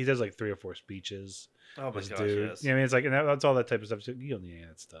mean, he does like 3 or 4 speeches. Oh my gosh, dude. yes. I mean, it's like that's all that type of stuff. So you don't need any of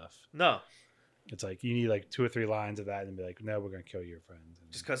that stuff. No. It's like you need like 2 or 3 lines of that and be like, no, we're gonna kill your friends.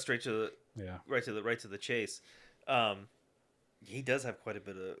 And just cut straight to the right to the chase. He does have quite a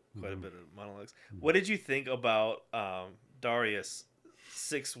bit of monologues. What did you think about Darius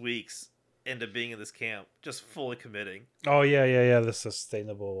 6 weeks into being in this camp, just fully committing. Oh yeah. The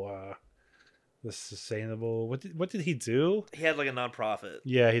sustainable. What did he do? He had like a nonprofit.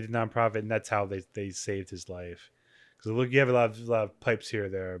 Yeah, he did nonprofit, and that's how they saved his life. Because look, you have a lot of pipes here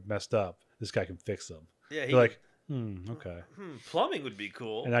that are messed up. This guy can fix them. Yeah, they're like, okay. Plumbing would be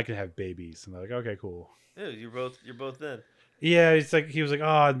cool. And I can have babies. And they're like, okay, cool. Yeah, you're both in. Yeah, it's like he was like,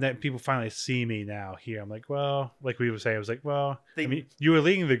 oh, and then people finally see me now here. I'm like, well, like we were saying, I was like, well, I mean, you were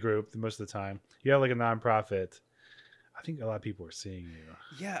leading the group most of the time. You have like a nonprofit. I think a lot of people are seeing you.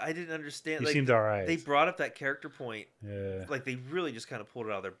 Yeah, I didn't understand. You like, seemed all right. They brought up that character point. Yeah. Like they really just kind of pulled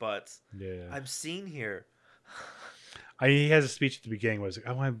it out of their butts. Yeah. I'm seen here. He has a speech at the beginning where it's like,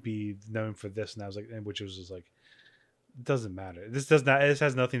 I want to be known for this, and I was like, which was just like, it doesn't matter. This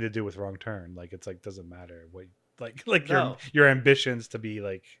has nothing to do with Wrong Turn. Like it's like doesn't matter what like No. your ambitions to be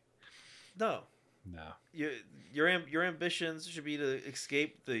like. No. Your ambitions should be to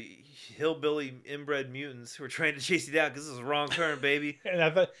escape the hillbilly inbred mutants who are trying to chase you down because this is a wrong turn, baby.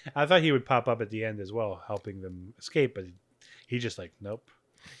 And I thought he would pop up at the end as well, helping them escape, but he just like, nope.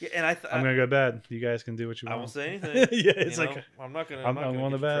 Yeah, and I'm gonna go to bed. You guys can do what you want. I won't say anything. Yeah, it's you like know, I'm not gonna I'm get going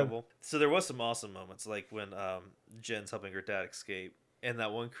to you bed. in trouble. So there was some awesome moments, like when Jen's helping her dad escape, and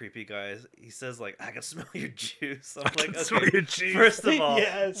that one creepy guy, he says like, "I can smell your juice." I'm like, smell your juice. First of all,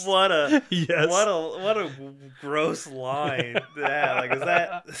 Yes. what a Yes. what a gross line. Yeah, like is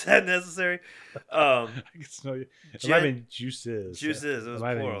that necessary? I can smell you. It might have been juices. Juices. It was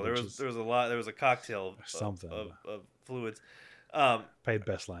plural. There was a lot. There was a cocktail of fluids. Probably the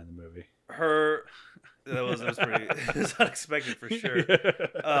best line in the movie. That was pretty. It was unexpected for sure.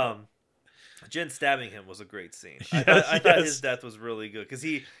 Jen stabbing him was a great scene. I thought his death was really good because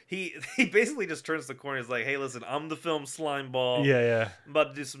he basically just turns the corner. He's like, "Hey, listen, I'm the film slime ball. Yeah. I'm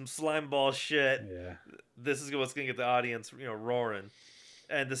about to do some slime ball shit. Yeah. This is what's gonna get the audience, roaring."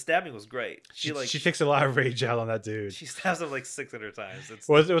 And the stabbing was great. She takes a lot of rage out on that dude. She stabs him like 600 times. It's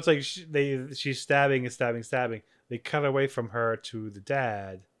like she's stabbing. They cut away from her to the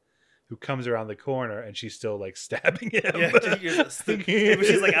dad, who comes around the corner, and she's still like stabbing him. Yeah,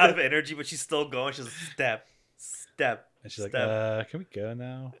 she's like out of energy, but she's still going. She's like, step. And she's like, "Can we go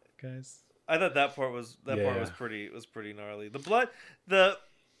now, guys?" I thought that part was pretty gnarly. The blood,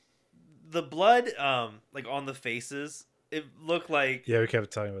 like on the faces. It looked like... Yeah, we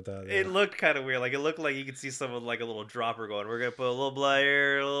kept talking about that. Yeah. It looked kind of weird. Like, it looked like you could see someone, like, a little dropper going, we're going to put a little blood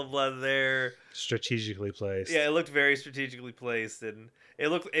here, a little blood there. Strategically placed. Yeah, it looked very strategically placed. And it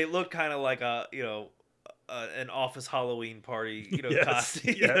looked kind of like an office Halloween party,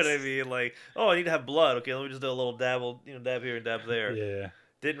 costume. You know what I mean? Like, oh, I need to have blood. Okay, let me just do a little dab here and dab there. Yeah.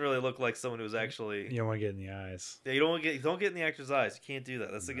 Didn't really look like someone who was actually... You don't want to get in the eyes. Yeah, you don't get in the actor's eyes. You can't do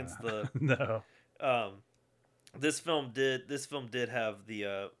that. That's against the... No. This film did have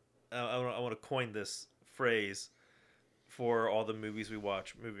the I want to coin this phrase for all the movies we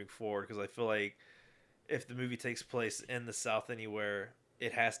watch moving forward, because I feel like if the movie takes place in the South anywhere,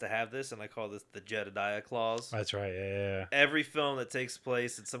 it has to have this, and I call this the Jedediah clause. That's right. Yeah. Every film that takes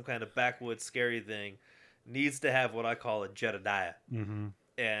place in some kind of backwoods scary thing needs to have what I call a Jedediah. Mm-hmm.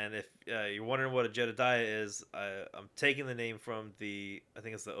 And if you're wondering what a Jedediah is, I'm taking the name from I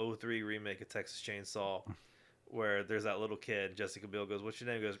think it's the 2003 remake of Texas Chainsaw, where there's that little kid, Jessica Biel goes, "What's your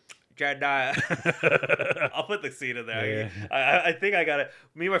name?" He goes, "Jedediah." I'll put the scene in there. Yeah. I think I got it.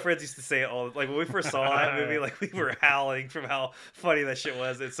 Me and my friends used to say it all. Like when we first saw that movie, like we were howling from how funny that shit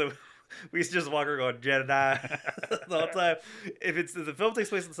was. And so we used to just walk around going, "Jedediah," the whole time. If the film takes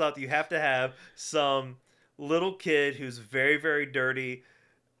place in the South, you have to have some little kid who's very, very dirty,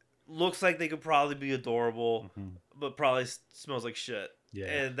 looks like they could probably be adorable, but probably smells like shit. Yeah.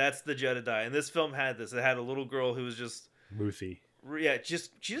 And that's the Jedediah. And this film had this. It had a little girl who was just... Ruthie. Yeah, she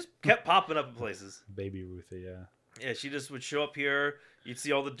just kept popping up in places. Baby Ruthie, yeah. Yeah, she just would show up here. You'd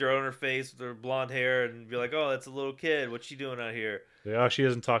see all the dirt on her face with her blonde hair and be like, "Oh, that's a little kid. What's she doing out here?" Oh, she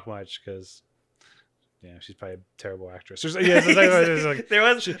doesn't talk much because... Yeah, she's probably a terrible actress. They gave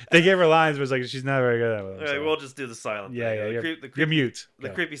her lines, but it's like she's not very good at it. So. We'll just do the silent. Yeah, thing. Yeah. You're mute. The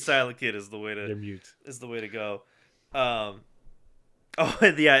creepy silent kid is the way to. You're mute. Is the way to go. Oh,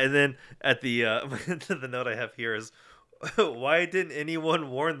 and yeah, and then at the the note I have here is, why didn't anyone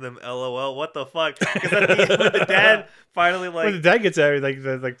warn them? LOL. What the fuck? Because at the end, when the dad finally when the dad gets out,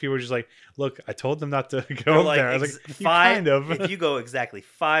 like people are just like, "Look, I told them not to go up there." I was like, kind of. If you go exactly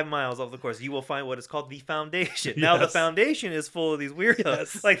 5 miles off the course, you will find what is called the foundation. Now the foundation is full of these weirdos.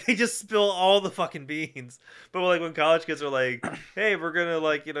 Yes. Like they just spill all the fucking beans. But like when college kids are like, "Hey, we're gonna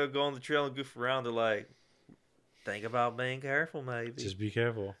go on the trail and goof around," they're like, think about being careful, maybe. Just be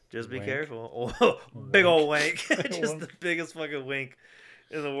careful. Just be careful. Oh, big old wink. Just the biggest fucking wink.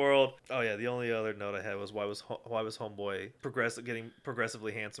 in the world. Oh yeah, the only other note I had was why was Homeboy getting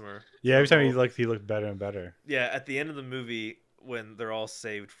progressively handsomer? Yeah, every time he looked better and better. Yeah, at the end of the movie when they're all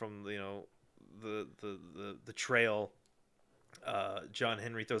saved from the trail, John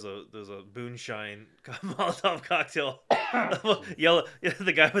Henry throws a moonshine Molotov cocktail. Yellow,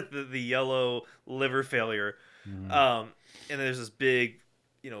 the guy with the yellow liver failure. And there's this big,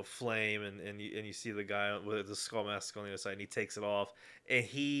 flame, and you see the guy with the skull mask on the other side, and he takes it off, and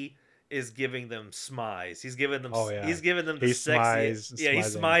he is giving them smize. He's giving them. He's giving them the sexy.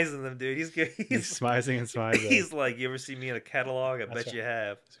 He's smizing them, dude. He's smizing and smizing. He's like, you ever see me in a catalog? I bet you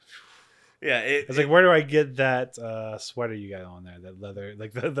have. Yeah, it's like, where do I get that sweater you got on there? That leather,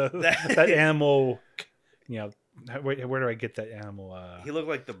 like that animal. Where do I get that animal? He looked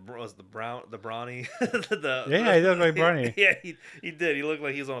like the Brawny. Yeah, he looked like Brawny. Yeah, he did. He looked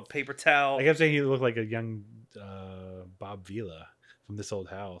like he was on a paper towel. I kept saying he looked like a young Bob Vila from This Old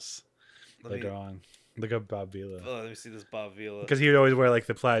House. Later on, look up Bob Vila. Oh, let me see this Bob Vila. Because he would always wear like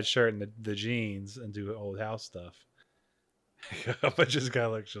the plaid shirt and the jeans and do Old House stuff. But just guy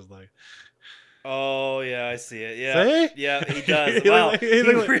looks just like. Oh yeah, I see it. Yeah, see? Yeah, he does. Wow, he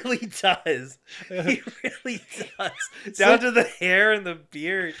really does. He really does. Down to the hair and the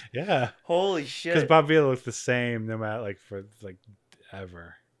beard. Yeah. Holy shit. Because Bob Vila looked the same no matter for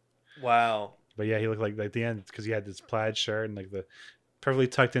ever. Wow. But yeah, he looked like at the end because he had this plaid shirt and like the perfectly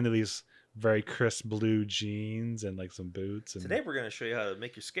tucked into these very crisp blue jeans and like some boots. And today we're gonna show you how to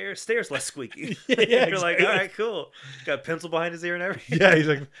make your stairs less squeaky. Yeah, you're exactly. like, all right, cool. Got a pencil behind his ear and everything. Yeah, he's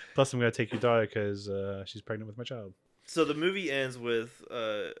like, plus I'm gonna take your daughter because she's pregnant with my child. So the movie ends with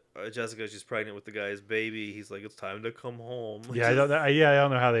Jessica. She's pregnant with the guy's baby. He's like, it's time to come home. Yeah, I don't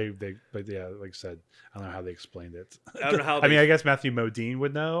know how they but yeah, like I said, I don't know how they explained it. I don't know how. I mean, I guess Matthew Modine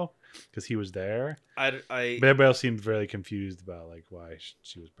would know because he was there. But everybody else seemed very confused about like why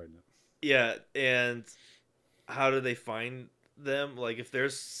she was pregnant. Yeah, and how do they find them? Like, if they're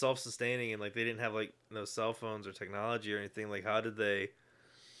self-sustaining and like they didn't have like no cell phones or technology or anything, like how did they?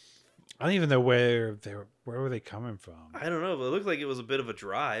 I don't even know where were they coming from. I don't know, but it looked like it was a bit of a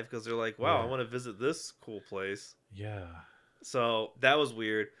drive because they're like, wow, I want to visit this cool place. Yeah. So that was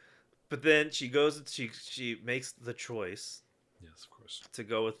weird, but then she goes and she makes the choice. Yes, of course. To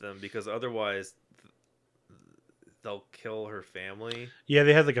go with them because otherwise they'll kill her family. Yeah,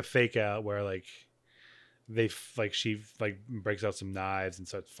 they had like a fake out where like she breaks out some knives and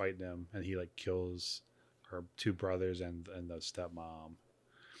starts fighting him, and he like kills her two brothers and the stepmom.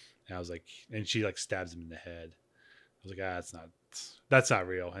 And I was like, and she like stabs him in the head. I was like, that's not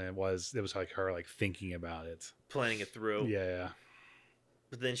real. And it was like her like thinking about it, playing it through. Yeah.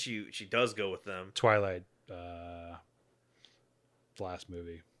 But then she does go with them. Twilight, last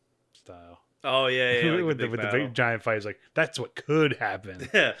movie style. Oh yeah. Like with the big giant fight, it's like that's what could happen.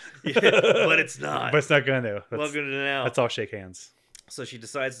 yeah, but it's not. But it's not gonna. Welcome to now. Let's all shake hands. So she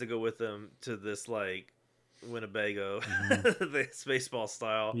decides to go with them to this like Winnebago, the Spaceball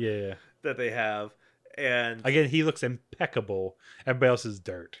style. Yeah, that they have, and again he looks impeccable. Everybody else is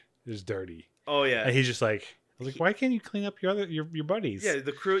dirty. Oh yeah, and he's just like. I was like, why can't you clean up your buddies? Yeah,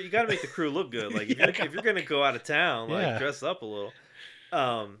 the crew. You got to make the crew look good. Like if you're gonna go out of town, like dress up a little.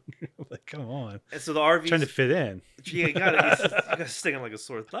 Like come on. And so the RV's trying to fit in. You gotta stick in like a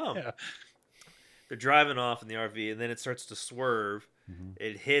sore thumb. Yeah. They're driving off in the RV, and then it starts to swerve.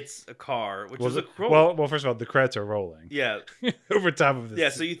 It hits a car, which is a well. First of all, the credits are rolling. Yeah, over top of this. Yeah,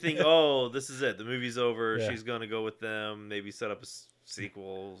 so you think, oh, this is it. The movie's over. Yeah. She's gonna go with them. Maybe set up a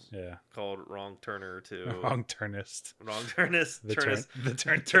sequel. Yeah, called Wrong Turner 2. Wrong Turnist. Wrong Turnist. The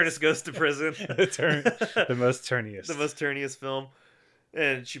Turnist goes to prison. The most turniest. The most turniest film.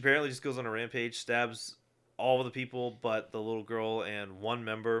 And she apparently just goes on a rampage, stabs all of the people but the little girl and one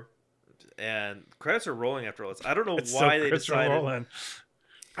member. And credits are rolling after all this. I don't know why they decided.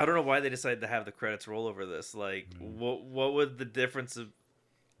 I don't know why they decided to have the credits roll over this. Like, what would the difference of?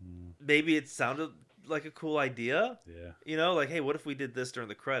 Maybe it sounded like a cool idea. Yeah. You know, like, hey, what if we did this during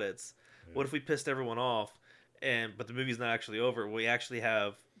the credits? Yeah. What if we pissed everyone off? But the movie's not actually over. We actually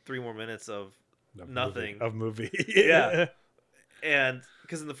have 3 more minutes of nothing. Movie. Yeah. And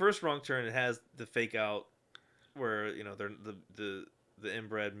because in the first Wrong Turn, it has the fake out where they're the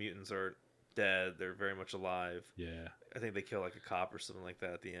inbred mutants are dead. They're very much alive. Yeah. I think they kill like a cop or something like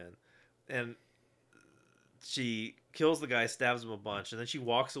that at the end. And she kills the guy, stabs him a bunch, and then she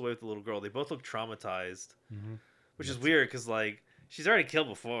walks away with the little girl. They both look traumatized, which is weird because like she's already killed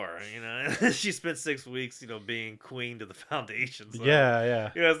before. She spent 6 weeks, being queen to the Foundation. So,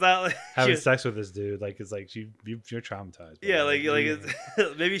 yeah. It's not like having sex with this dude. Like it's like you're traumatized. Yeah, like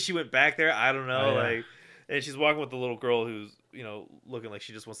maybe she went back there. I don't know. And she's walking with the little girl who's looking like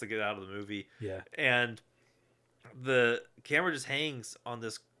she just wants to get out of the movie. Yeah. And the camera just hangs on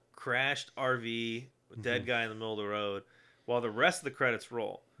this crashed RV, dead guy in the middle of the road, while the rest of the credits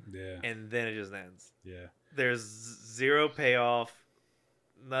roll. Yeah. And then it just ends. Yeah. There's zero payoff.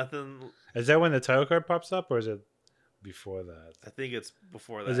 Nothing. Is that when the title card pops up, or is it before that? I think it's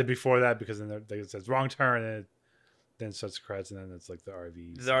before that. Is it before that? Because then it says wrong turn, and then it starts credits, and then it's like the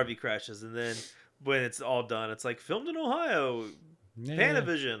RV. The RV crashes, and then when it's all done, it's like filmed in Ohio,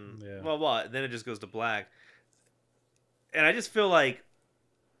 Panavision, blah blah. And then it just goes to black. And I just feel like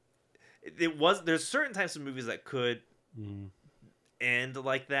there's certain types of movies that could end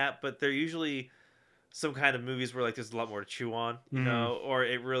like that, but they're usually some kind of movies where like there's a lot more to chew on, you know, or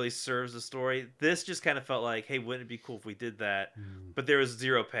it really serves the story. This just kind of felt like, hey, wouldn't it be cool if we did that? But there was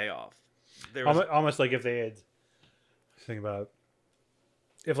zero payoff. There was almost like if they had think about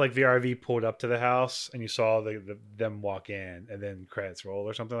if like the RV pulled up to the house and you saw them walk in and then credits roll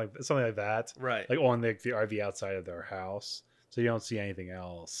or something like that, right? Like on the RV outside of their house, so you don't see anything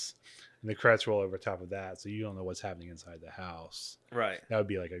else, and the credits roll over top of that, so you don't know what's happening inside the house. Right. That would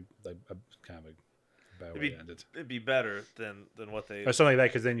be like a kind of a bad way to end it. It'd be better than what they or something like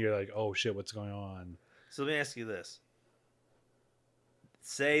that, because then you're like, oh shit, what's going on? So let me ask you this: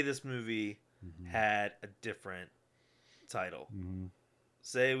 say this movie had a different title.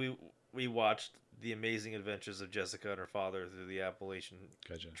 Say we watched The Amazing Adventures of Jessica and Her Father through the Appalachian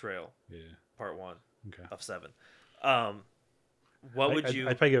Trail, Part 1 of 7. What would you?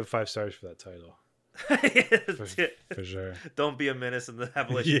 I'd probably give it 5 stars for that title. for sure. Don't be a menace in the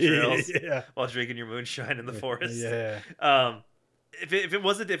Appalachian Trails while drinking your moonshine in the forest. If it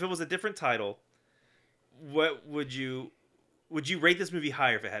was a different title, what would you rate this movie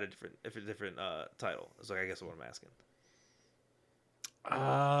higher if it had a different title? Is I guess what I'm asking.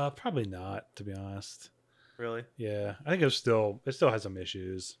 Probably not, to be honest. Really? Yeah, I think it still has some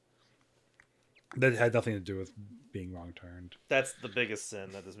issues that had nothing to do with being wrong turned. That's the biggest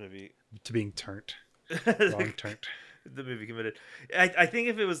sin that this movie to being turned wrong turned. The movie committed. I think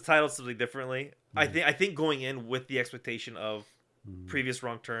if it was titled something differently, I think going in with the expectation of previous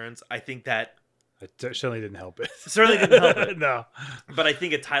wrong turns, I think that it certainly didn't help it. No, but I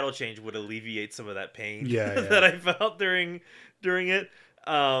think a title change would alleviate some of that pain that I felt during it.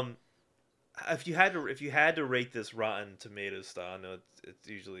 If you had to rate this Rotten Tomatoes style, I know it's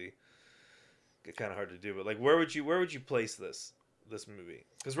usually kind of hard to do, but like where would you place this movie?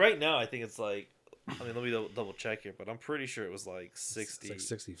 Because right now I think it's like, I mean, let me double check here, but I'm pretty sure it was like 60. It's like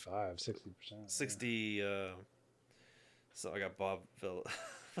 65, 60%. 60. So I got Bob Vila.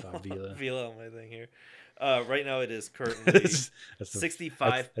 Bob Vila. Vila on my thing here. Right now it is currently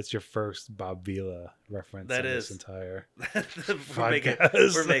 65. That's your first Bob Vila reference. That in is this entire. we're making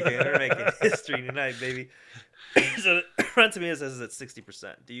history tonight, baby. So Rotten Tomatoes says it's at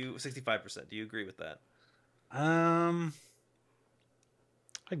 60%. 65%? Do you agree with that?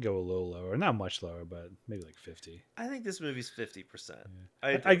 I'd go a little lower, not much lower, but maybe like 50. I think this movie's 50%.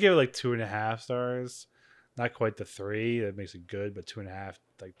 Yeah. I'd give it like 2.5 stars. Not quite the 3 that makes it good, but 2.5,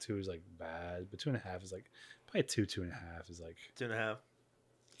 like 2 is like bad, but 2.5 is like probably 2.5 is like 2.5.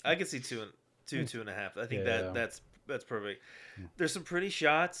 I can see 2.5. I think that's perfect. There's some pretty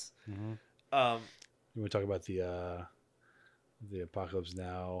shots. You want to talk about the Apocalypse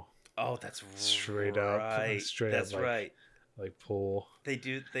Now? Oh, that's straight right. Straight that's up, right. Like pull. They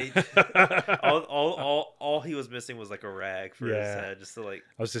all he was missing was like a rag for his head, just to like.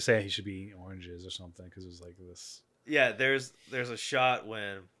 I was just saying he should be eating oranges or something, because it was like this. Yeah, there's a shot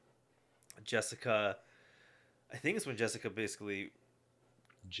when Jessica, I think it's when Jessica basically.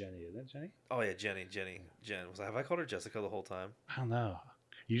 Jenny, isn't it Jenny? Oh yeah, Jen. Have I called her Jessica the whole time? I don't know.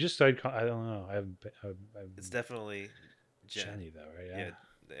 You just started. I don't know. I haven't. It's definitely Jenny though, right? Yeah.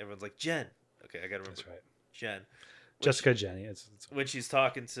 Everyone's like Jen. Okay, I gotta remember. That's right. Jen. Jessica Jenny. It's when she's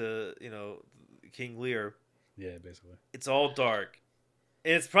talking to King Lear. Yeah, basically. It's all dark,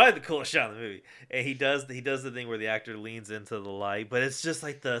 and it's probably the coolest shot in the movie. And he does the thing where the actor leans into the light, but it's just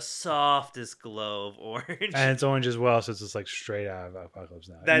like the softest glow of orange. And it's orange as well, so it's just like straight out of Apocalypse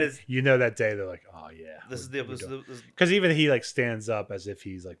Now. That is, that day they're like, oh yeah. This is because even he like stands up as if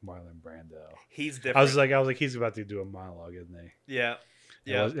he's like Marlon Brando. He's different. I was like he's about to do a monologue, isn't he? Yeah.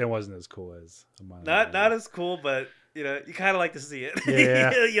 It wasn't as cool as a monologue. Not as cool, but. You kind of like to see it.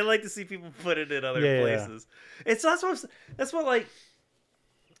 Yeah. You like to see people put it in other places. Yeah. That's what like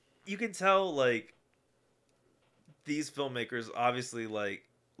you can tell like these filmmakers obviously like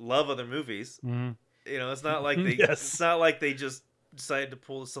love other movies. It's not like they it's not like they just decided to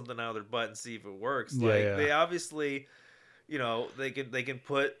pull something out of their butt and see if it works. Like they obviously You know, they can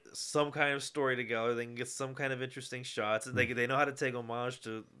put some kind of story together. They can get some kind of interesting shots. And they know how to take homage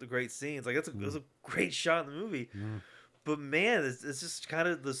to the great scenes. Like, it's a great shot in the movie. But man, it's just kind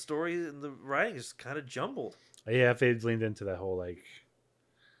of the story and the writing is kind of jumbled. Yeah, if they'd leaned into that whole like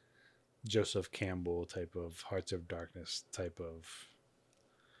Joseph Campbell type of Hearts of Darkness type of,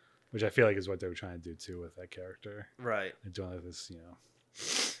 which I feel like is what they were trying to do too with that character. Right. They're doing like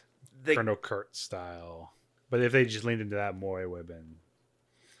this, Colonel Kurt style. But if they just leaned into that more, it would have been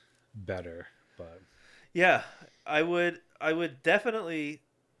better. But yeah, I would definitely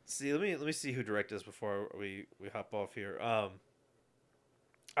see. Let me see who directed this before we hop off here. I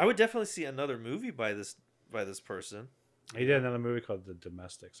would definitely see another movie by this person. He did another movie called The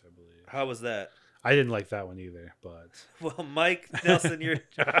Domestics, I believe. How was that? I didn't like that one either, but well, Mike Nelson, you're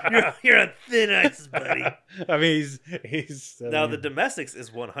on thin ice, buddy. I mean, he's now The Domestics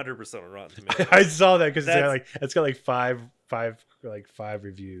is 100% on Rotten Tomatoes. I saw that because it's got like five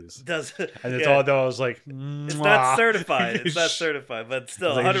reviews. Does it? And it's all those like it's not certified. It's not certified, but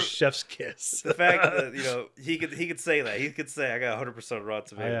still, it's like chef's kiss. The fact that he could say that, he could say I got 100% on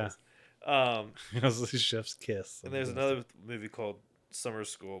Rotten Tomatoes. It was chef's kiss. And there's another movie called Summer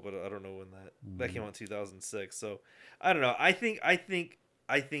School, but I don't know when that came out in 2006. So I don't know. I think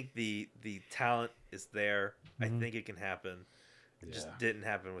the talent is there. I think it can happen. It just didn't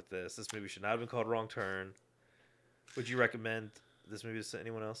happen with this. This movie should not have been called Wrong Turn. Would you recommend this movie to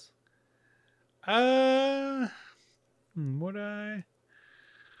anyone else? Would I?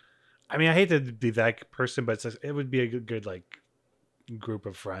 I mean, I hate to be that person, but it would be a good like group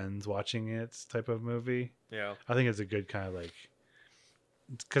of friends watching it type of movie. Yeah, I think it's a good kind of like,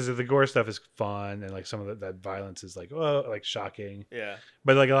 because the gore stuff is fun and like some of that violence is like like shocking. Yeah,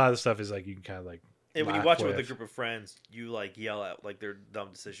 but like a lot of the stuff is like you can kind of like. And when you watch it with a group of friends, you like yell at like their dumb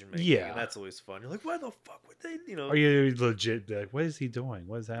decision making. Yeah, and that's always fun. You're like, why the fuck would they? Or you legit be like, what is he doing?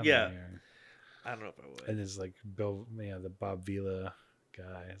 What is happening here? I don't know if I would. And it's like Bill, the Bob Vila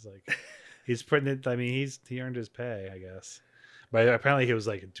guy. It's like he's putting it. I mean, he earned his pay, I guess. But apparently he was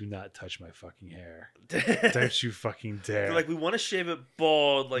like, do not touch my fucking hair. Don't you fucking dare. They're like, we want to shave it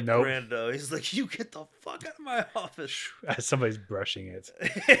bald like Brando. He's like, you get the fuck out of my office. As somebody's brushing it.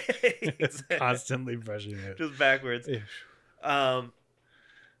 Exactly. Constantly brushing it. Just backwards. Yeah, I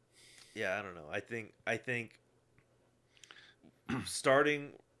don't know. I think starting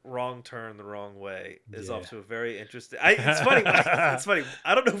Wrong Turn the Wrong Way is off to a very interesting... It's funny. It's funny.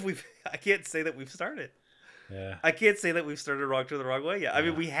 I don't know if I can't say that we've started. Yeah. I can't say that we've started Wrong Turn the Wrong Way yet. I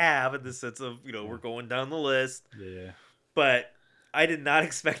mean, we have in the sense of, we're going down the list. Yeah. But I did not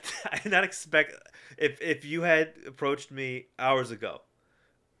expect if you had approached me hours ago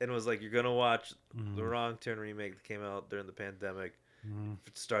and was like, you're going to watch the Wrong Turn remake that came out during the pandemic to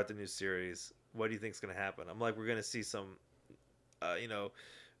start the new series, what do you think is going to happen? I'm like, we're going to see some, we're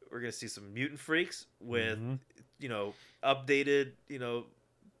going to see some mutant freaks with, updated,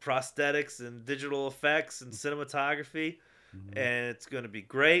 prosthetics and digital effects and cinematography, and it's going to be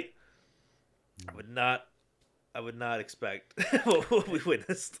great. I would not expect what we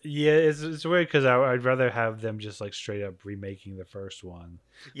witnessed. Yeah, it's weird because I'd rather have them just like straight up remaking the first one,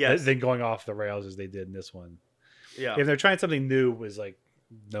 than going off the rails as they did in this one. Yeah, if they're trying something new, was like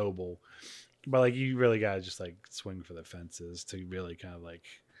noble, but like you really gotta just like swing for the fences to really kind of like.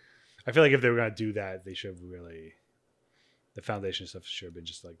 I feel like if they were gonna do that, they should really. The foundation stuff should have been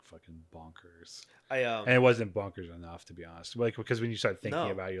just like fucking bonkers. And it wasn't bonkers enough, to be honest. Like, because when you start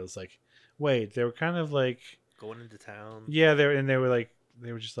thinking about it, it was like, wait, they were kind of like going into town. Yeah, they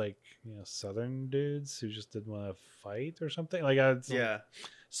were just like Southern dudes who just didn't want to fight or something. Like I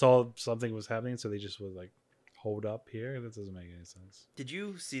saw something was happening, so they just would like hold up here. That doesn't make any sense. Did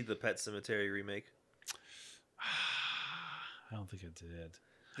you see the Pet Sematary remake? I don't think I did.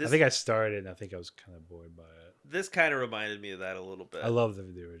 I think I started and I think I was kind of bored by it. This kind of reminded me of that a little bit. I love the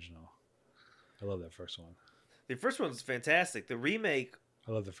original. I love that first one. The first one's fantastic. The remake...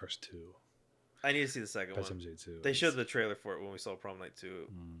 I love the first two. I need to see the second one. Too. They showed the trailer for it when we saw Prom Night 2,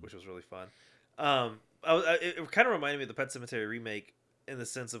 which was really fun. It kind of reminded me of the Pet Sematary remake in the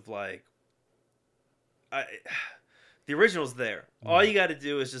sense of like... The original's there. All you got to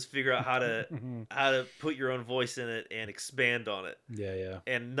do is just figure out how to put your own voice in it and expand on it. Yeah.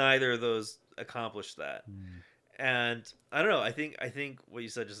 And neither of those accomplished that. And I don't know. I think what you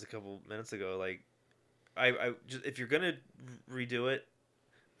said just a couple minutes ago, like, I just, if you're gonna redo it,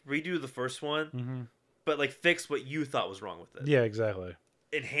 redo the first one, but like fix what you thought was wrong with it. Yeah, exactly.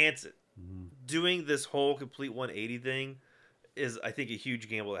 Enhance it. Doing this whole complete 180 thing is, I think, a huge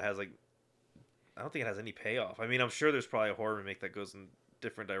gamble that has like. I don't think it has any payoff. I mean, I'm sure there's probably a horror remake that goes in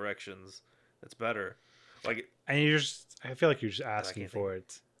different directions that's better. Like, And I feel like you're just asking for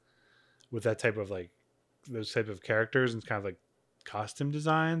it with that type of like those type of characters and kind of like costume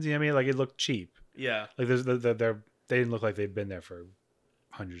designs. You know what I mean? Like it looked cheap. yeah. Like they didn't look like they've been there for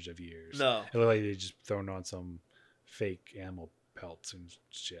hundreds of years. No. It looked like they just thrown on some fake animal pelts and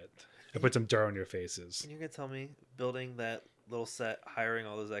shit. I put some dirt on your faces. And you're gonna tell me building that little set, hiring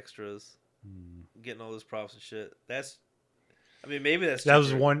all those extras, getting all those props and shit. Maybe that's That was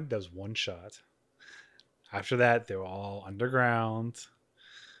cheaper. one shot. After that, they were all underground.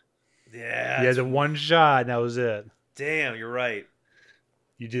 Yeah. You had the one shot, and that was it. Damn, you're right.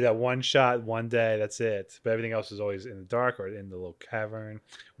 You do that one shot one day, that's it. But everything else was always in the dark or in the little cavern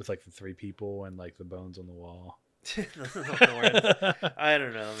with like the 3 people and like the bones on the wall. I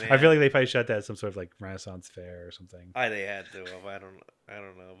don't know, man. I feel like they probably shot that at some sort of like Renaissance fair or something. They had to have. I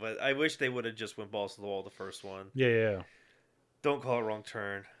don't know. But I wish they would have just went balls to the wall the first one. Yeah. Don't call it Wrong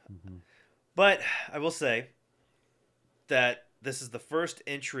Turn. But I will say that this is the first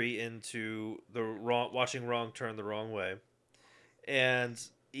entry into watching Wrong Turn the wrong way. And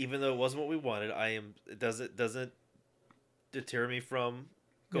even though it wasn't what we wanted, it doesn't deter me from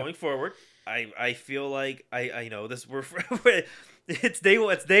going forward. I feel like I know this. It's day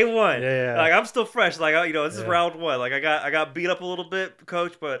one. Yeah. Like I'm still fresh. Like this is round one. Like I got beat up a little bit,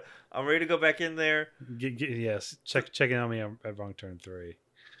 coach, but I'm ready to go back in there. Yes, checking on me at Wrong Turn 3.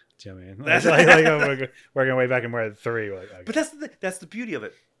 Do you know what I mean? That's like we're going way back and we're at 3. Like, okay. But that's the beauty of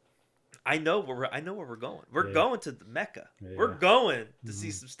it. I know where we're going. We're going to the Mecca. Yeah. We're going to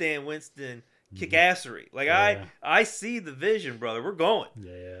see some Stan Winston kick-assery. Like I see the vision, brother. We're going.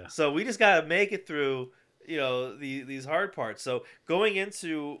 Yeah. So we just gotta make it through, these hard parts. So going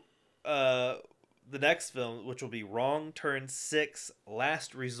into the next film, which will be Wrong Turn 6: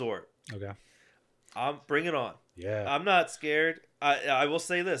 Last Resort. Okay. Bring it on. Yeah. I'm not scared. I will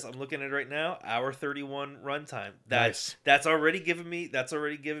say this. I'm looking at it right now. Hour 31 runtime. That's already given me.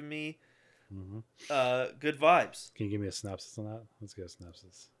 Good vibes. Can you give me a synopsis on that? Let's get a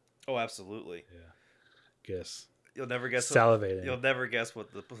synopsis. Oh, absolutely. Yeah. Guess. You'll never guess. Salivating. You'll never guess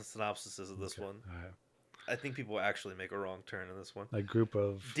what the synopsis is of this one. All right. I think people actually make a wrong turn in this one. A group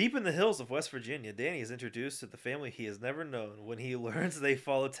of... Deep in the hills of West Virginia, Danny is introduced to the family he has never known. When he learns they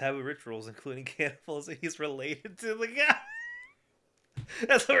follow taboo rituals, including cannibalism, he's related to the guy.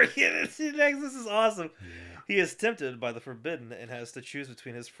 That's what we're getting into next. This is awesome. Yeah. He is tempted by the forbidden and has to choose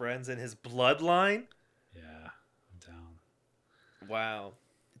between his friends and his bloodline. Yeah, I'm down. Wow.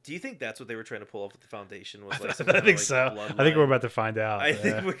 Do you think that's what they were trying to pull off with the foundation? Was like I think so. Bloodline? I think we're about to find out. I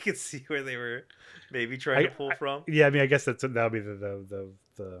think we could see where they were maybe trying to pull from. Yeah, I mean, I guess that'll be the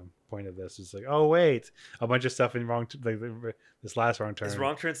point of this. It's like, oh wait, a bunch of stuff in this last Wrong Turn. Is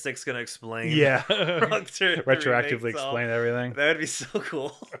Wrong Turn 6 going to explain? Yeah, Wrong Turn retroactively explain everything. That would be so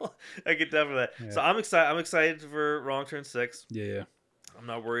cool. I could definitely that. Yeah. So I'm excited. I'm excited for Wrong Turn 6. Yeah. I'm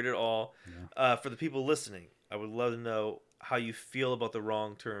not worried at all. Yeah. For the people listening, I would love to know how you feel about the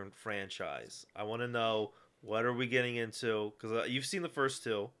Wrong Turn franchise. I want to know, what are we getting into? Because you've seen the first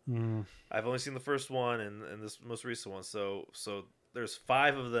 2. I've only seen the first one and this most recent one. So there's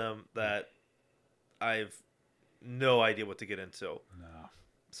 5 of them that I've no idea what to get into. No.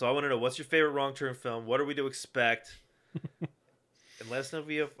 So I want to know, what's your favorite Wrong Turn film? What are we to expect? And let us know if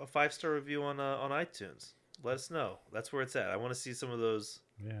we have a 5-star review on iTunes. Let us know. That's where it's at. I want to see some of those.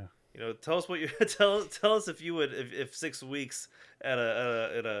 Yeah. Tell us what you tell us if you would if 6 weeks at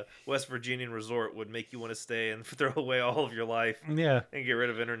a West Virginian resort would make you want to stay and throw away all of your life. Yeah. And get rid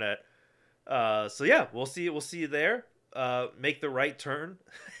of internet. So yeah, we'll see you there. Make the right turn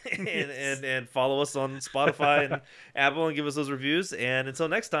and follow us on Spotify and Apple and give us those reviews. And until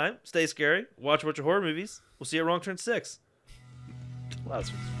next time, stay scary. Watch a bunch of horror movies. We'll see you at Wrong Turn 6. The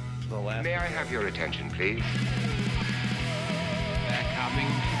last. May I have your attention, please? They're coming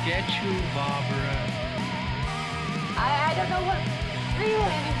to get you, Barbara. I don't know what real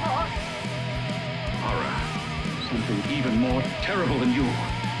anymore. Horror. Something even more terrible than you.